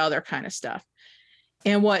all that other kind of stuff.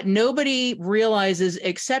 And what nobody realizes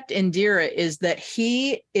except Indira is that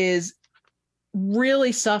he is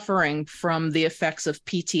really suffering from the effects of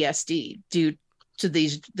PTSD due to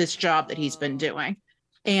this job that he's been doing.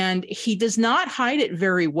 And he does not hide it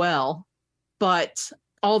very well, but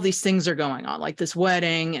all these things are going on, like this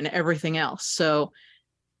wedding and everything else. So,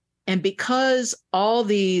 and because all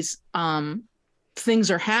these things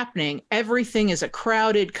are happening, everything is a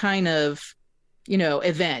crowded kind of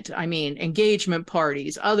event. I mean, engagement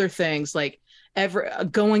parties, other things like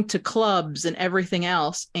going to clubs and everything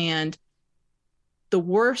else. And the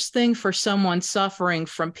worst thing for someone suffering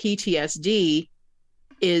from PTSD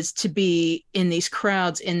is to be in these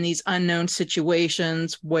crowds, in these unknown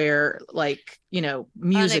situations where, like,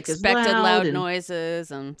 music unexpected is loud and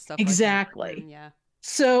noises and stuff exactly. like that. Yeah.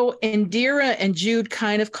 So Indira and Jude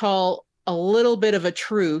kind of call a little bit of a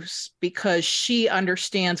truce because she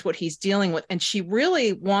understands what he's dealing with and she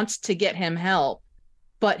really wants to get him help.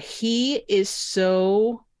 But he is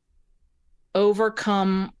so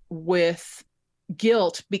overcome with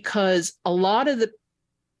guilt because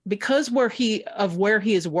where he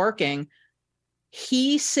is working,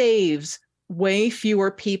 he saves way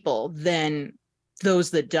fewer people than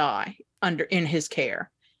those that die in his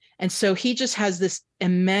care. And so he just has this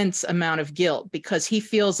immense amount of guilt because he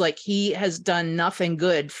feels like he has done nothing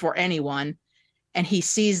good for anyone. And he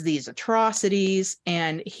sees these atrocities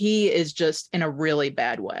and he is just in a really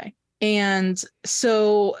bad way. And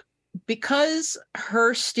so because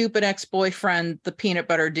her stupid ex-boyfriend, the peanut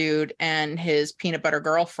butter dude, and his peanut butter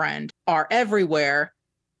girlfriend are everywhere,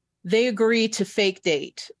 they agree to fake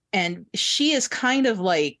date. And she is kind of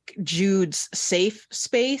like Jude's safe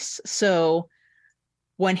space. So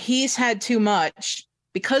when he's had too much,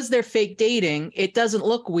 because they're fake dating, it doesn't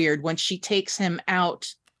look weird when she takes him out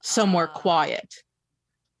somewhere quiet.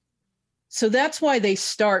 So that's why they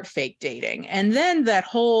start fake dating. And then that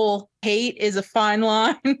whole hate is a fine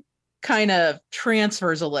line kind of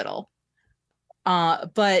transfers a little.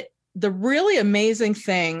 But the really amazing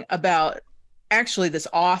thing about actually this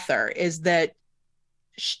author is that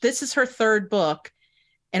this is her third book,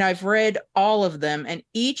 and I've read all of them, and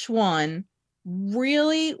each one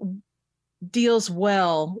really deals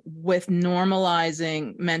well with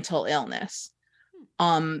normalizing mental illness.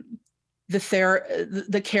 The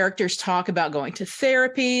characters talk about going to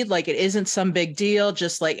therapy, like it isn't some big deal,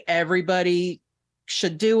 just like everybody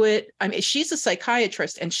should do it. I mean, she's a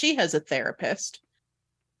psychiatrist and she has a therapist.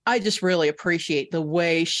 I just really appreciate the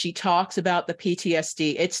way she talks about the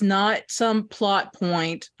PTSD. It's not some plot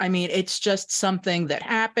point. I mean, it's just something that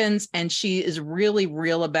happens and she is really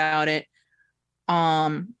real about it.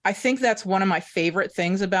 I think that's one of my favorite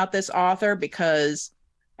things about this author because,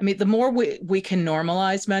 I mean, the more we can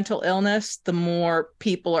normalize mental illness, the more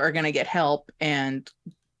people are going to get help and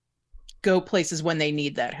go places when they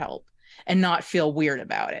need that help and not feel weird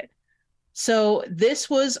about it. So this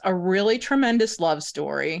was a really tremendous love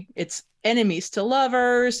story. It's enemies to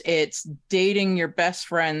lovers. It's dating your best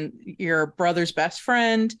friend, your brother's best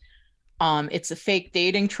friend. It's a fake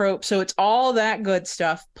dating trope. So it's all that good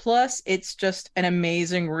stuff. Plus, it's just an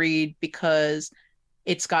amazing read because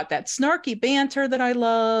it's got that snarky banter that I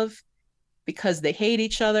love because they hate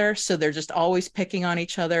each other. So they're just always picking on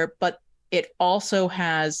each other. But it also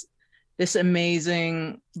has this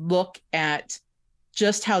amazing look at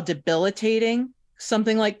just how debilitating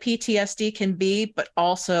something like PTSD can be, but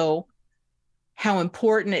also how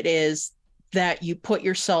important it is that you put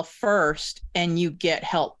yourself first and you get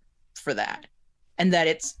help for that. And that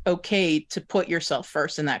it's okay to put yourself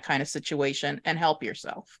first in that kind of situation and help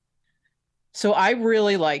yourself. So I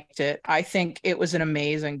really liked it. I think it was an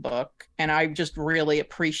amazing book. And I just really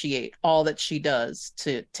appreciate all that she does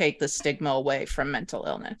to take the stigma away from mental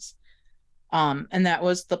illness. And that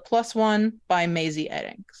was The Plus One by Maisie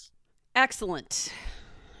Eddings. Excellent.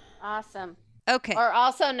 Awesome. Okay. Or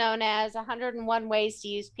also known as 101 Ways to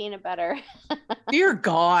Use Peanut Butter. Dear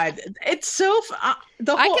God. It's so...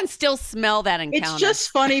 I can still smell that encounter. It's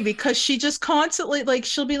just funny because she just constantly, like,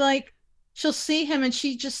 she'll see him and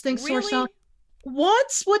she just thinks to herself,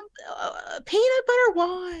 what's with peanut butter?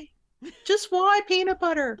 Why? Just why peanut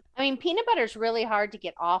butter? I mean, peanut butter is really hard to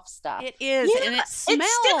get off stuff. It is, yeah, and it smells.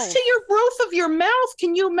 It sticks to your roof of your mouth.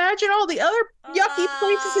 Can you imagine all the other yucky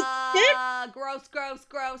places it sticks?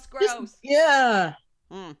 Gross. Yeah.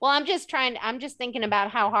 Well, I'm just thinking about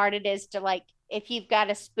how hard it is to, like, if you've got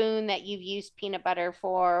a spoon that you've used peanut butter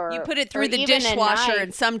for. You put it through the dishwasher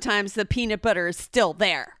and sometimes the peanut butter is still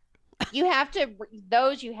there. You have to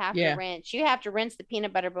rinse. You have to rinse the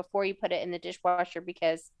peanut butter before you put it in the dishwasher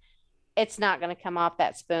because it's not going to come off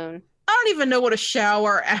that spoon. I don't even know what a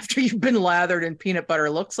shower after you've been lathered in peanut butter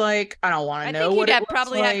looks like. I don't want to know what it looks like. I think you'd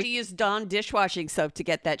probably have to use Dawn dishwashing soap to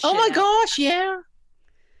get that shit Oh my out. gosh, yeah.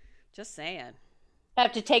 Just saying. You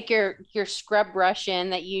have to take your scrub brush in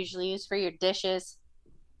that you usually use for your dishes.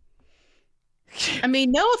 I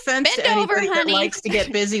mean, no offense to anybody that likes to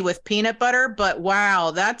get busy with peanut butter, but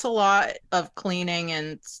wow, that's a lot of cleaning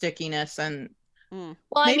and stickiness and well,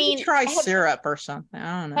 maybe try syrup or something.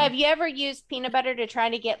 I don't know. Have you ever used peanut butter to try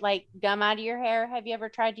to get like gum out of your hair? Have you ever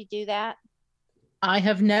tried to do that? I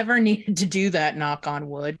have never needed to do that, knock on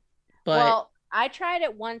wood. But well, I tried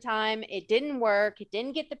it one time. It didn't work. It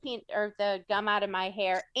didn't get the gum out of my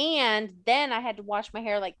hair. And then I had to wash my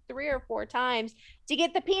hair like 3 or 4 times to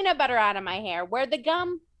get the peanut butter out of my hair where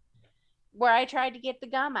I tried to get the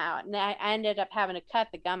gum out. And I ended up having to cut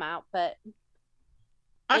the gum out. But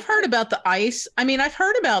I've heard about the ice. I mean, I've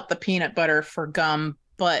heard about the peanut butter for gum,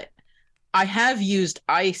 but I have used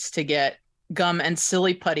ice to get gum and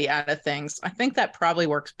silly putty out of things. I think that probably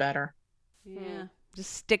works better. Yeah.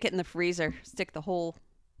 Just stick it in the freezer. Stick the whole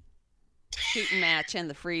shooting match in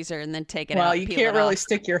the freezer and then take it out. Well, you can't really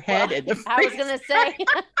stick your head in the freezer. I was going to say,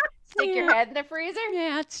 stick your head in the freezer?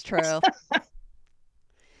 Yeah, it's true.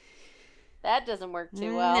 That doesn't work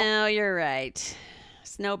too well. No, you're right.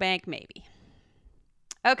 Snowbank, maybe.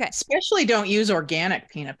 Okay. Especially don't use organic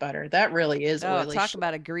peanut butter. That really is oily. Talk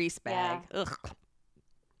about a grease bag. Yeah. Ugh.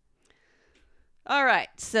 All right.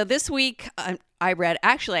 So this week I read,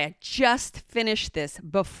 actually, I just finished this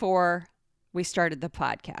before we started the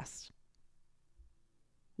podcast.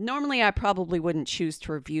 Normally, I probably wouldn't choose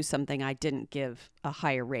to review something I didn't give a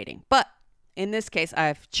higher rating. But in this case,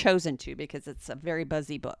 I've chosen to because it's a very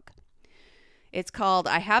buzzy book. It's called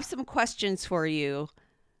I Have Some Questions for You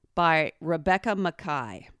by Rebecca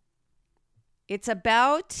Mackay. It's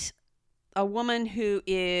about a woman who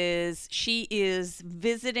is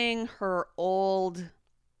visiting her old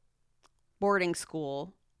boarding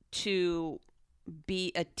school to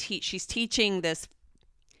be she's teaching this.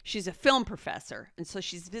 She's a film professor, and so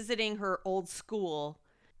she's visiting her old school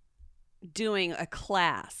doing a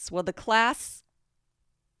class. Well, the class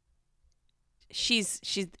she's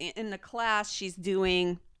in the class, she's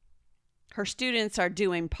doing, her students are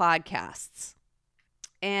doing podcasts.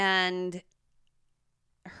 And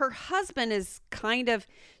her husband is kind of,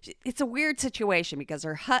 it's a weird situation because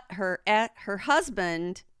her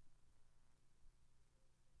husband,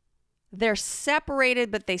 they're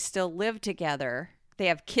separated, but they still live together. They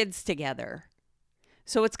have kids together.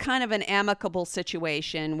 So it's kind of an amicable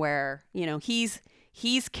situation where, you know, he's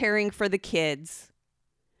caring for the kids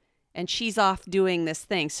and she's off doing this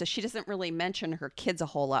thing. So she doesn't really mention her kids a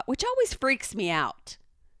whole lot, which always freaks me out.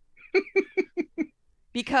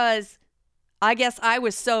 Because I guess I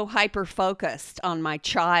was so hyper-focused on my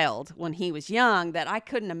child when he was young that I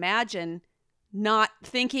couldn't imagine not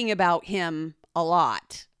thinking about him a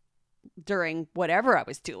lot during whatever I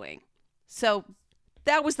was doing. So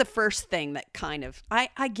that was the first thing that kind of,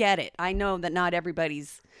 I get it. I know that not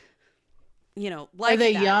everybody's, you know, like Are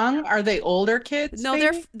they that. young? Are they older kids? No,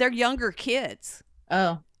 maybe? they're younger kids.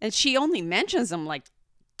 Oh. And she only mentions them like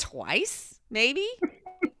twice, maybe?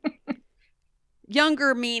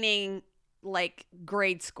 Younger meaning like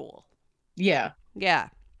grade school. Yeah. Yeah.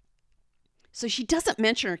 So she doesn't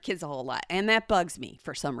mention her kids a whole lot, and that bugs me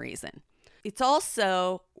for some reason. It's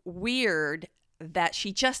also weird that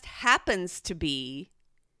she just happens to be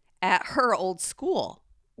at her old school,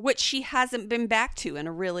 which she hasn't been back to in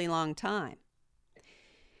a really long time.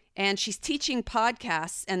 And she's teaching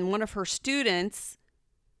podcasts, and one of her students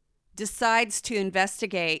decides to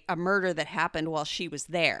investigate a murder that happened while she was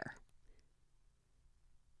there.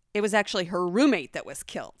 It was actually her roommate that was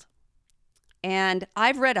killed. And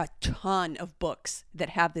I've read a ton of books that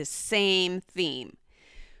have this same theme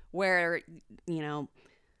where, you know,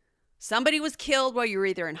 somebody was killed while you were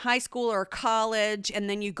either in high school or college, and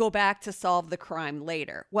then you go back to solve the crime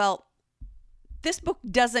later. Well, this book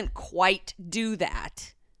doesn't quite do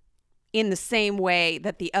that in the same way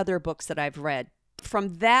that the other books that I've read.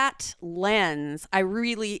 From that lens, I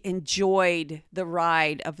really enjoyed the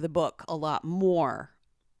ride of the book a lot more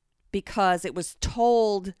because it was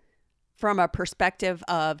told from a perspective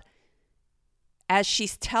of, as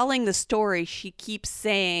she's telling the story, she keeps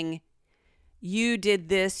saying, you did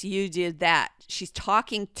this, you did that. She's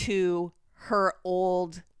talking to her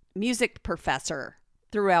old music professor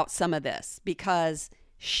throughout some of this because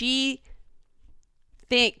she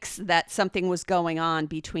thinks that something was going on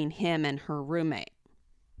between him and her roommate.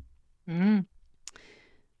 Mm.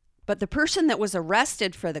 But the person that was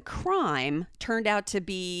arrested for the crime turned out to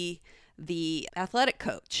be the athletic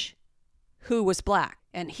coach who was black.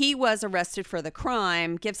 And he was arrested for the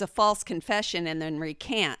crime, gives a false confession, and then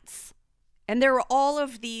recants. And there were all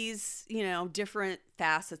of these, you know, different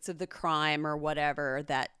facets of the crime or whatever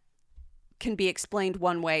that can be explained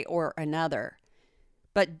one way or another.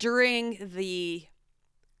 But during the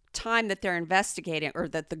time that they're investigating, or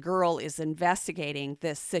that the girl is investigating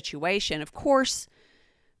this situation, of course,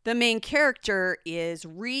 the main character is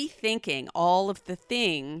rethinking all of the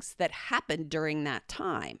things that happened during that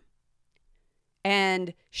time.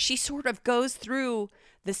 And she sort of goes through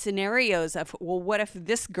the scenarios of, well, what if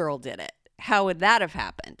this girl did it? How would that have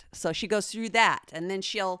happened? So she goes through that, and then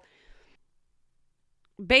she'll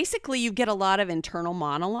basically you get a lot of internal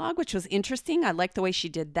monologue, which was interesting. I like the way she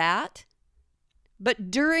did that.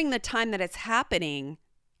 But during the time that it's happening,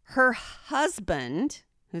 her husband,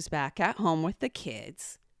 who's back at home with the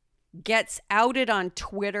kids, gets outed on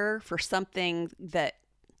Twitter for something that,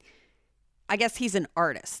 I guess he's an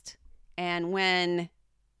artist. And when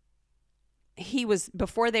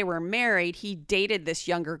before they were married, he dated this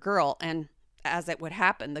younger girl. And as it would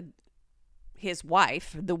happen, his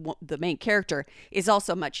wife, the main character, is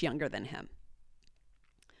also much younger than him.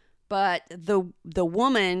 But the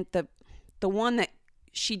woman, the one that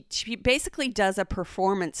she basically does a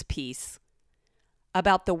performance piece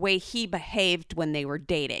about the way he behaved when they were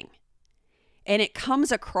dating. And it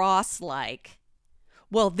comes across like,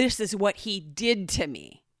 well, this is what he did to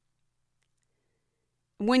me.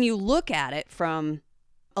 When you look at it from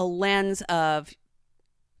a lens of,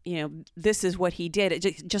 this is what he did,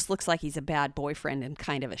 it just looks like he's a bad boyfriend and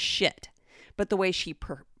kind of a shit. But the way she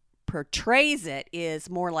portrays it is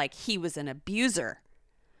more like he was an abuser.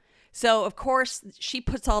 So, of course, she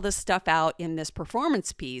puts all this stuff out in this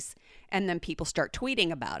performance piece, and then people start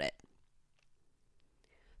tweeting about it.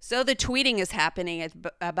 So the tweeting is happening at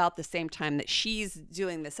about the same time that she's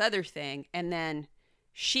doing this other thing, and then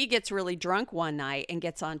she gets really drunk one night and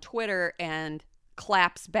gets on Twitter and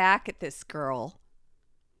claps back at this girl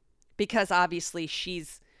because obviously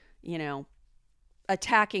she's,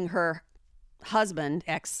 attacking her husband,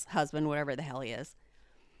 ex-husband, whatever the hell he is.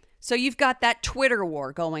 So you've got that Twitter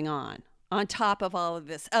war going on top of all of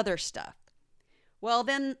this other stuff. Well,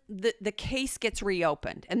 then the case gets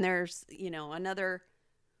reopened and there's, another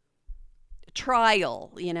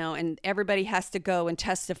trial, and everybody has to go and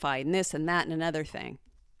testify and this and that and another thing.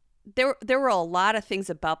 There were a lot of things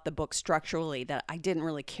about the book structurally that I didn't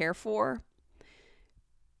really care for.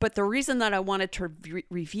 But the reason that I wanted to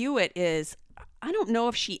review it is I don't know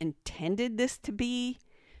if she intended this to be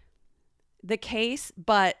the case,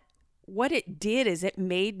 but what it did is it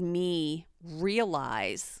made me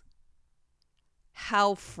realize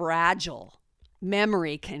how fragile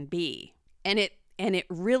memory can be. And it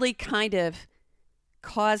really kind of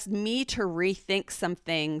caused me to rethink some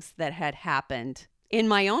things that had happened in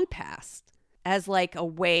my own past as like a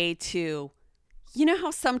way to,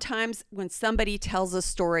 how sometimes when somebody tells a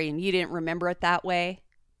story and you didn't remember it that way,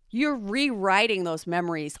 you're rewriting those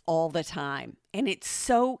memories all the time. And it's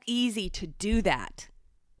so easy to do that.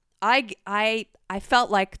 I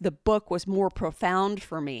felt like the book was more profound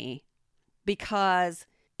for me because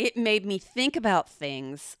it made me think about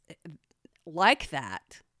things like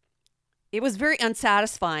that. It was very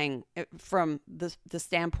unsatisfying from the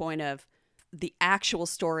standpoint of the actual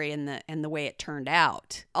story and the way it turned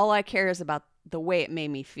out. All I care is about the way it made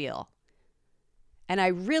me feel. And I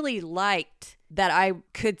really liked that I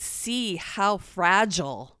could see how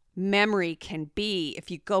fragile memory can be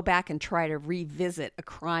if you go back and try to revisit a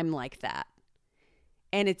crime like that.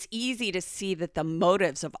 And it's easy to see that the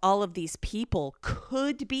motives of all of these people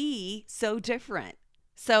could be so different.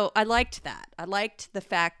 So I liked that. I liked the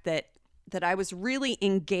fact that I was really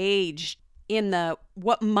engaged in the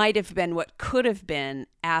what might have been, what could have been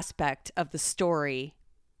aspect of the story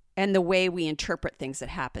and the way we interpret things that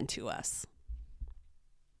happen to us.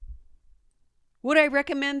 Would I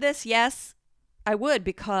recommend this? Yes, I would,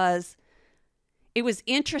 because it was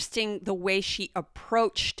interesting the way she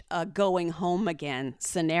approached a going home again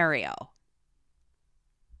scenario.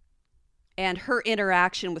 And her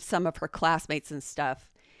interaction with some of her classmates and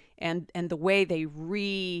stuff, and the way they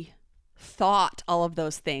rethought all of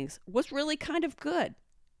those things was really kind of good.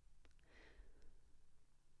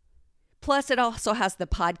 Plus, it also has the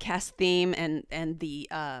podcast theme, and the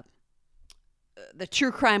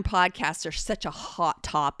true crime podcasts are such a hot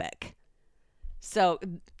topic. So,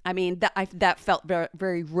 I mean, that felt very,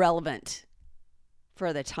 very relevant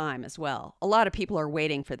for the time as well. A lot of people are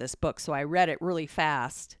waiting for this book, so I read it really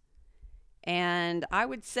fast. And I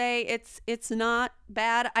would say it's not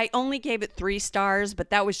bad. I only gave it 3 stars,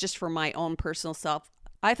 but that was just for my own personal self.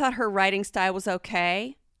 I thought her writing style was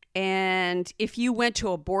okay. And if you went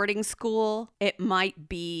to a boarding school, it might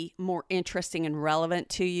be more interesting and relevant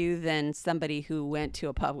to you than somebody who went to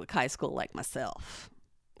a public high school like myself.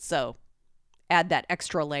 So add that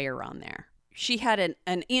extra layer on there. She had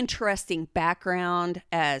an interesting background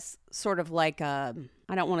as sort of like I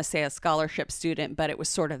don't want to say a scholarship student, but it was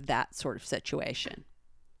sort of that sort of situation.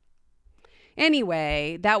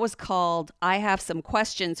 Anyway, that was called I Have Some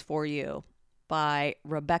Questions for You by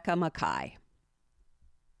Rebecca Mackay.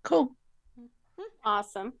 Cool.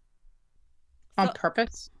 Awesome. On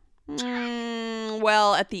purpose?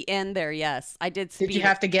 Well, at the end there, yes. I did speed. Did you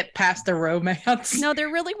have to get past the romance? No, there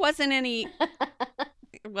really wasn't any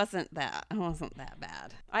It wasn't that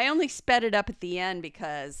bad. I only sped it up at the end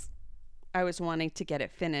because I was wanting to get it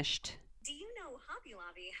finished. Do you know Hobby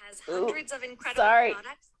Lobby has hundreds of incredible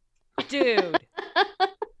products? Dude.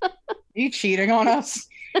 Are you cheating on us?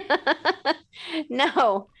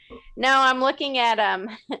 No, I'm looking at I'm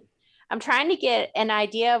trying to get an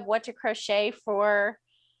idea of what to crochet for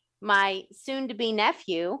my soon-to-be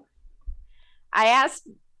nephew. I asked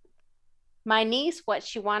my niece what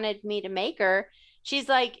she wanted me to make her. She's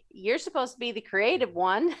like, "You're supposed to be the creative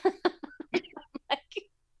one."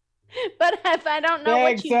 But if I don't know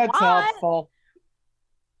what you that's want, helpful.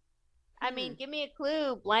 I mean, give me a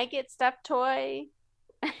clue. Blanket, stuffed toy,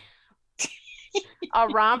 a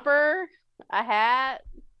romper, a hat.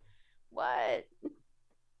 What?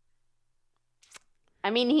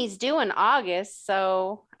 I mean, he's due in August,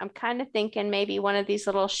 so I'm kind of thinking maybe one of these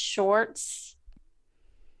little shorts.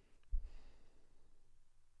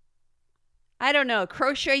 I don't know.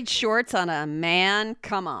 Crocheted shorts on a man?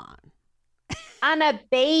 Come on. On a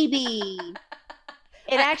baby.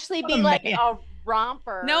 It'd actually be like a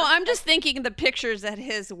romper. No, I'm just thinking the pictures at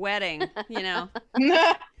his wedding, you know.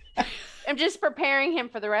 I'm just preparing him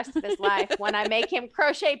for the rest of his life when I make him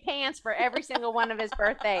crochet pants for every single one of his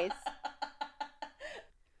birthdays.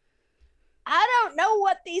 I don't know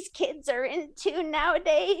what these kids are into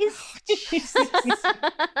nowadays.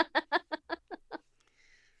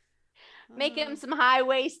 Make him some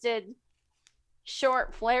high-waisted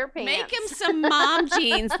short flare pants. Make him some mom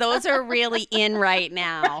jeans. Those are really in right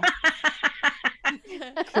now.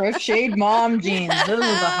 Crocheted mom jeans. Those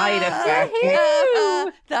are the height of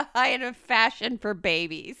fashion. The height of fashion for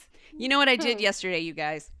babies. You know what I did yesterday, you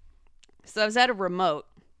guys? So I was at a remote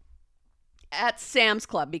at Sam's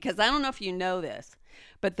Club, because I don't know if you know this,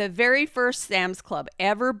 but the very first Sam's Club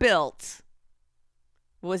ever built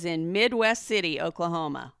was in Midwest City,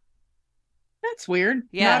 Oklahoma. That's weird.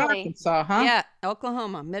 Yeah. Not Arkansas, huh? Yeah,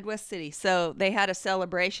 Oklahoma, Midwest City. So they had a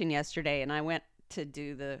celebration yesterday, and I went to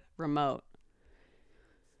do the remote.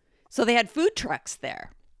 So they had food trucks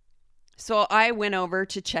there. So I went over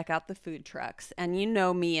to check out the food trucks, and you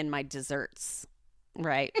know me and my desserts,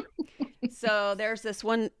 right? So there's this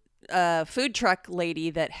one food truck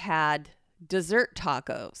lady that had dessert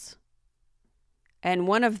tacos, and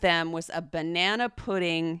one of them was a banana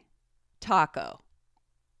pudding taco.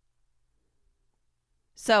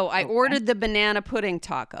 So I ordered the banana pudding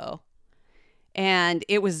taco, and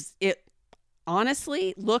it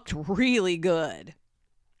honestly looked really good.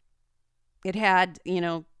 It had,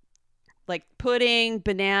 like pudding,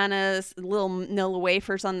 bananas, little Nilla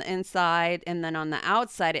wafers on the inside, and then on the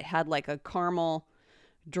outside it had like a caramel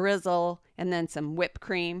drizzle and then some whipped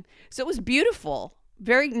cream. So it was beautiful.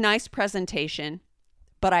 Very nice presentation,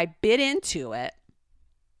 but I bit into it.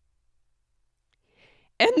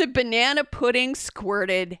 And the banana pudding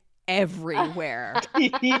squirted everywhere.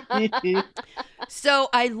 So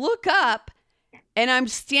I look up and I'm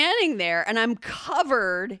standing there and I'm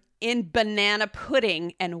covered in banana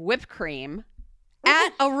pudding and whipped cream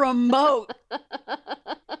at a remote.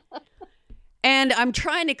 And I'm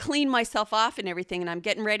trying to clean myself off and everything, and I'm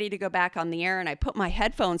getting ready to go back on the air, and I put my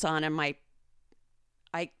headphones on and I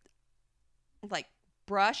like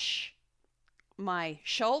brush my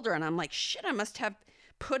shoulder, and I'm like, shit, I must have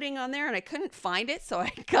pudding on there, and I couldn't find it, so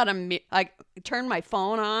I turned my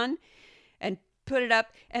phone on and put it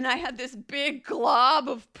up, and I had this big glob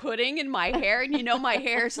of pudding in my hair, and my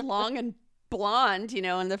hair's long and blonde,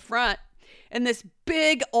 in the front, and this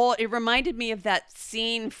big old, it reminded me of that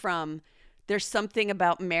scene from There's Something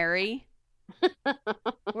About Mary,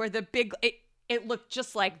 where the big, it looked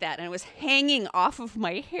just like that, and it was hanging off of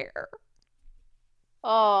my hair.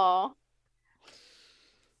 Oh.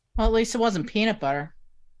 Well, at least it wasn't peanut butter.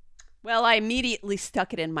 Well, I immediately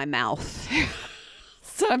stuck it in my mouth.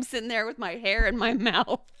 So I'm sitting there with my hair in my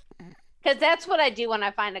mouth. Because that's what I do when I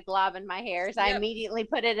find a glob in my hair, is I immediately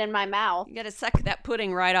put it in my mouth. You got to suck that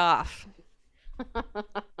pudding right off.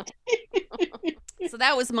 So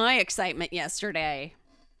that was my excitement yesterday.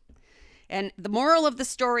 And the moral of the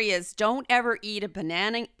story is, don't ever eat a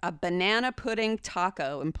banana pudding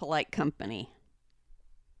taco in polite company.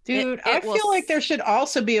 Dude, I feel like there should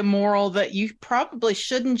also be a moral that you probably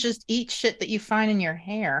shouldn't just eat shit that you find in your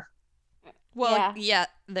hair. Well, yeah,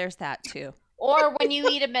 there's that too. Or when you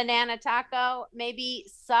eat a banana taco, maybe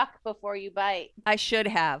suck before you bite. I should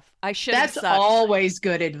have. That's sucked. Always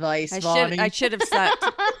good advice, Vonnie. I should have sucked.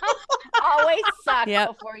 Always suck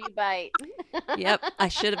before you bite. Yep, I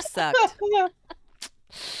should have sucked.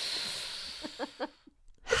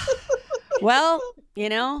 Well,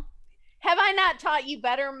 Have I not taught you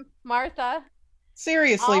better, Martha?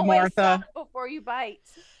 Seriously, Always Martha. suck before you bite.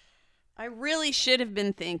 I really should have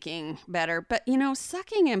been thinking better, but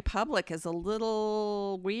sucking in public is a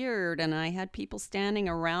little weird, and I had people standing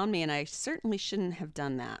around me, and I certainly shouldn't have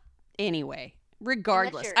done that. Anyway,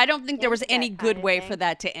 regardless, I don't think there was any good way for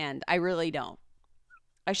that to end. I really don't.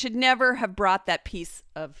 I should never have brought that piece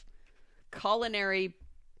of culinary.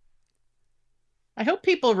 I hope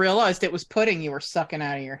people realized it was pudding you were sucking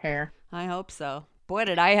out of your hair. I hope so. Boy,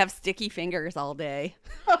 did I have sticky fingers all day.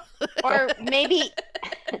 Or maybe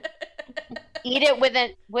eat it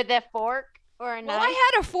with a fork or a knife. Well,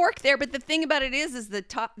 I had a fork there, but the thing about it is the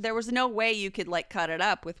top. There was no way you could cut it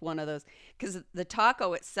up with one of those because the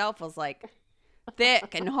taco itself was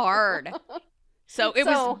thick and hard. So it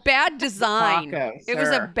was bad design. It was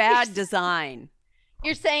a bad design.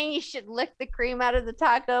 You're saying you should lick the cream out of the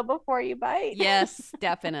taco before you bite? Yes,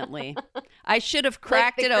 definitely. I should have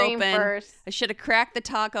cracked it open. First. I should have cracked the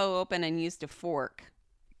taco open and used a fork.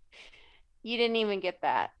 You didn't even get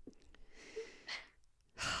that.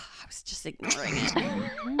 I was just ignoring it.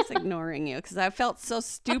 I was ignoring you because I felt so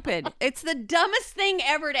stupid. It's the dumbest thing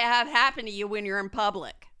ever to have happen to you when you're in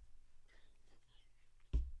public.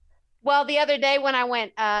 Well, the other day when I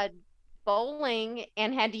went bowling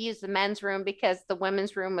and had to use the men's room because the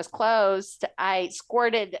women's room was closed, I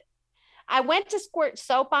went to squirt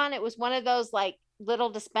soap on. It was one of those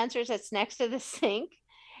little dispensers that's next to the sink,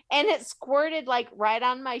 and it squirted right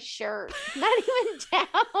on my shirt. Not even down,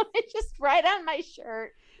 it just right on my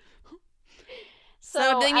shirt.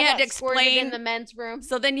 So then you had to explain in the men's room.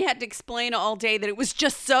 So then you had to explain all day that it was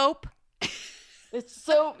just soap. It's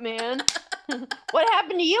soap, man. What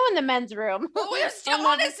happened to you in the men's room? Oh, we're still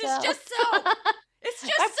honest. It's just soap. It's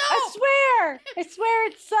just soap. I swear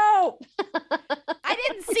it's soap. I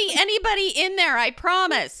didn't see anybody in there, I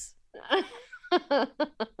promise. At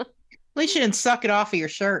least you didn't suck it off of your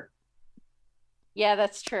shirt. Yeah,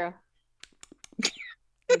 that's true.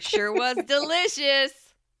 It sure was delicious.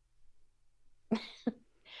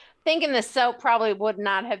 Thinking the soap probably would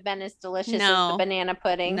not have been as delicious as the banana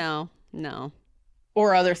pudding. No.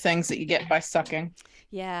 Or other things that you get by sucking.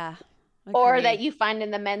 Yeah. Or that you find in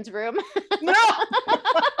the men's room. No.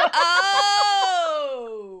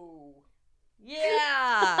 Oh.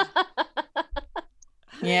 Yeah.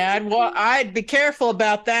 Yeah, I'd be careful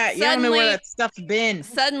about that. You don't know where that stuff's been.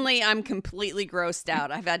 Suddenly, I'm completely grossed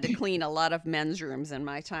out. I've had to clean a lot of men's rooms in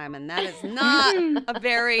my time, and that is not a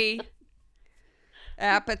very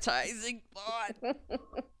appetizing thought.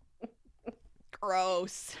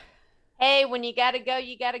 Gross. Hey, when you gotta go,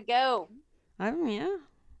 you gotta go. Yeah.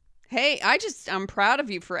 Hey, I'm proud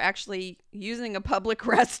of you for actually using a public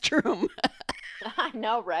restroom. I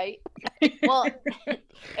know, right? Well,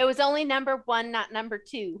 it was only number 1, not number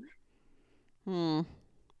 2. I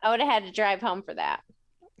would have had to drive home for that.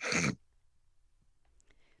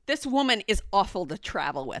 This woman is awful to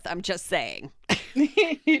travel with. I'm just saying.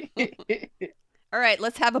 All right,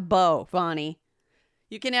 let's have a bow, Vonnie.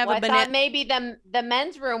 You can have a banana. I thought maybe the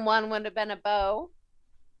men's room one would have been a bow.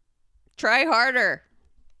 Try harder.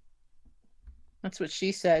 That's what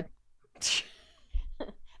she said.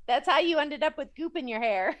 That's how you ended up with goop in your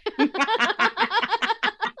hair. I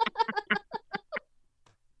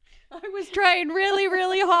was trying really,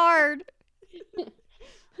 really hard.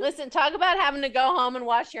 Listen, talk about having to go home and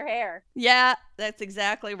wash your hair. Yeah, that's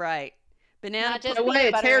exactly right. Banana. Not just no way,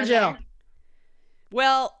 it's hair gel.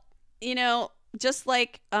 Well, just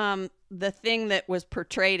like the thing that was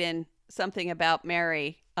portrayed in Something About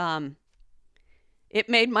Mary, it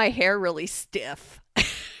made my hair really stiff. Right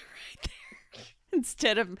there.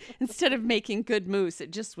 Instead of making good mousse,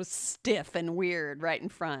 it just was stiff and weird right in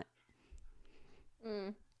front.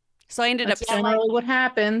 So I ended That's generally what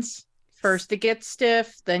happens. First it gets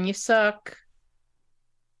stiff, then you suck.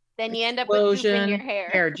 Then you end up with goop in your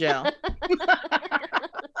hair gel.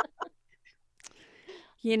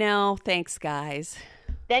 Thanks, guys.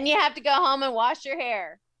 Then you have to go home and wash your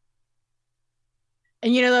hair.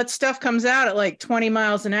 And that stuff comes out at 20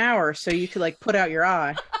 miles an hour, so you could put out your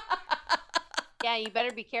eye. Yeah, you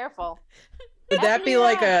better be careful. Would that be an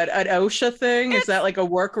OSHA thing? Is that a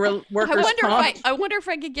workers' comp? I wonder if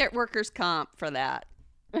I could get workers' comp for that.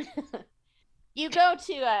 You go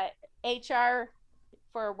to HR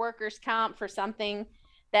for workers' comp for something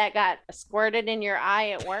that got squirted in your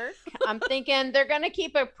eye at work. I'm thinking they're going to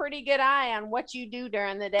keep a pretty good eye on what you do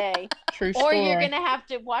during the day. True or you're going to have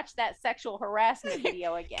to watch that sexual harassment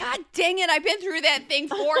video again. God dang it. I've been through that thing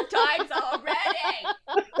 4 times already.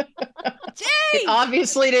 It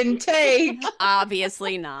obviously didn't take.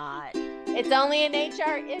 Obviously not. It's only an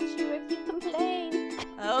HR issue if you complain.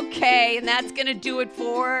 Okay, and that's going to do it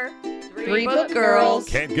for 3 Three Book Girls.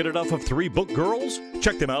 Can't get enough of Three Book Girls?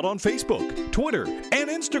 Check them out on Facebook, Twitter, and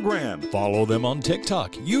Instagram. Follow them on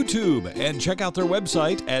TikTok, YouTube, and check out their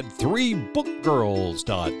website at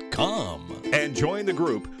 3bookgirls.com. And join the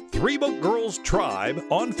group Three Book Girls Tribe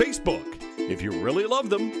on Facebook. If you really love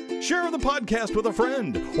them, share the podcast with a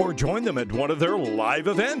friend or join them at one of their live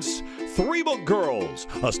events. Three Book Girls,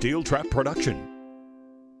 a Steel Trap production.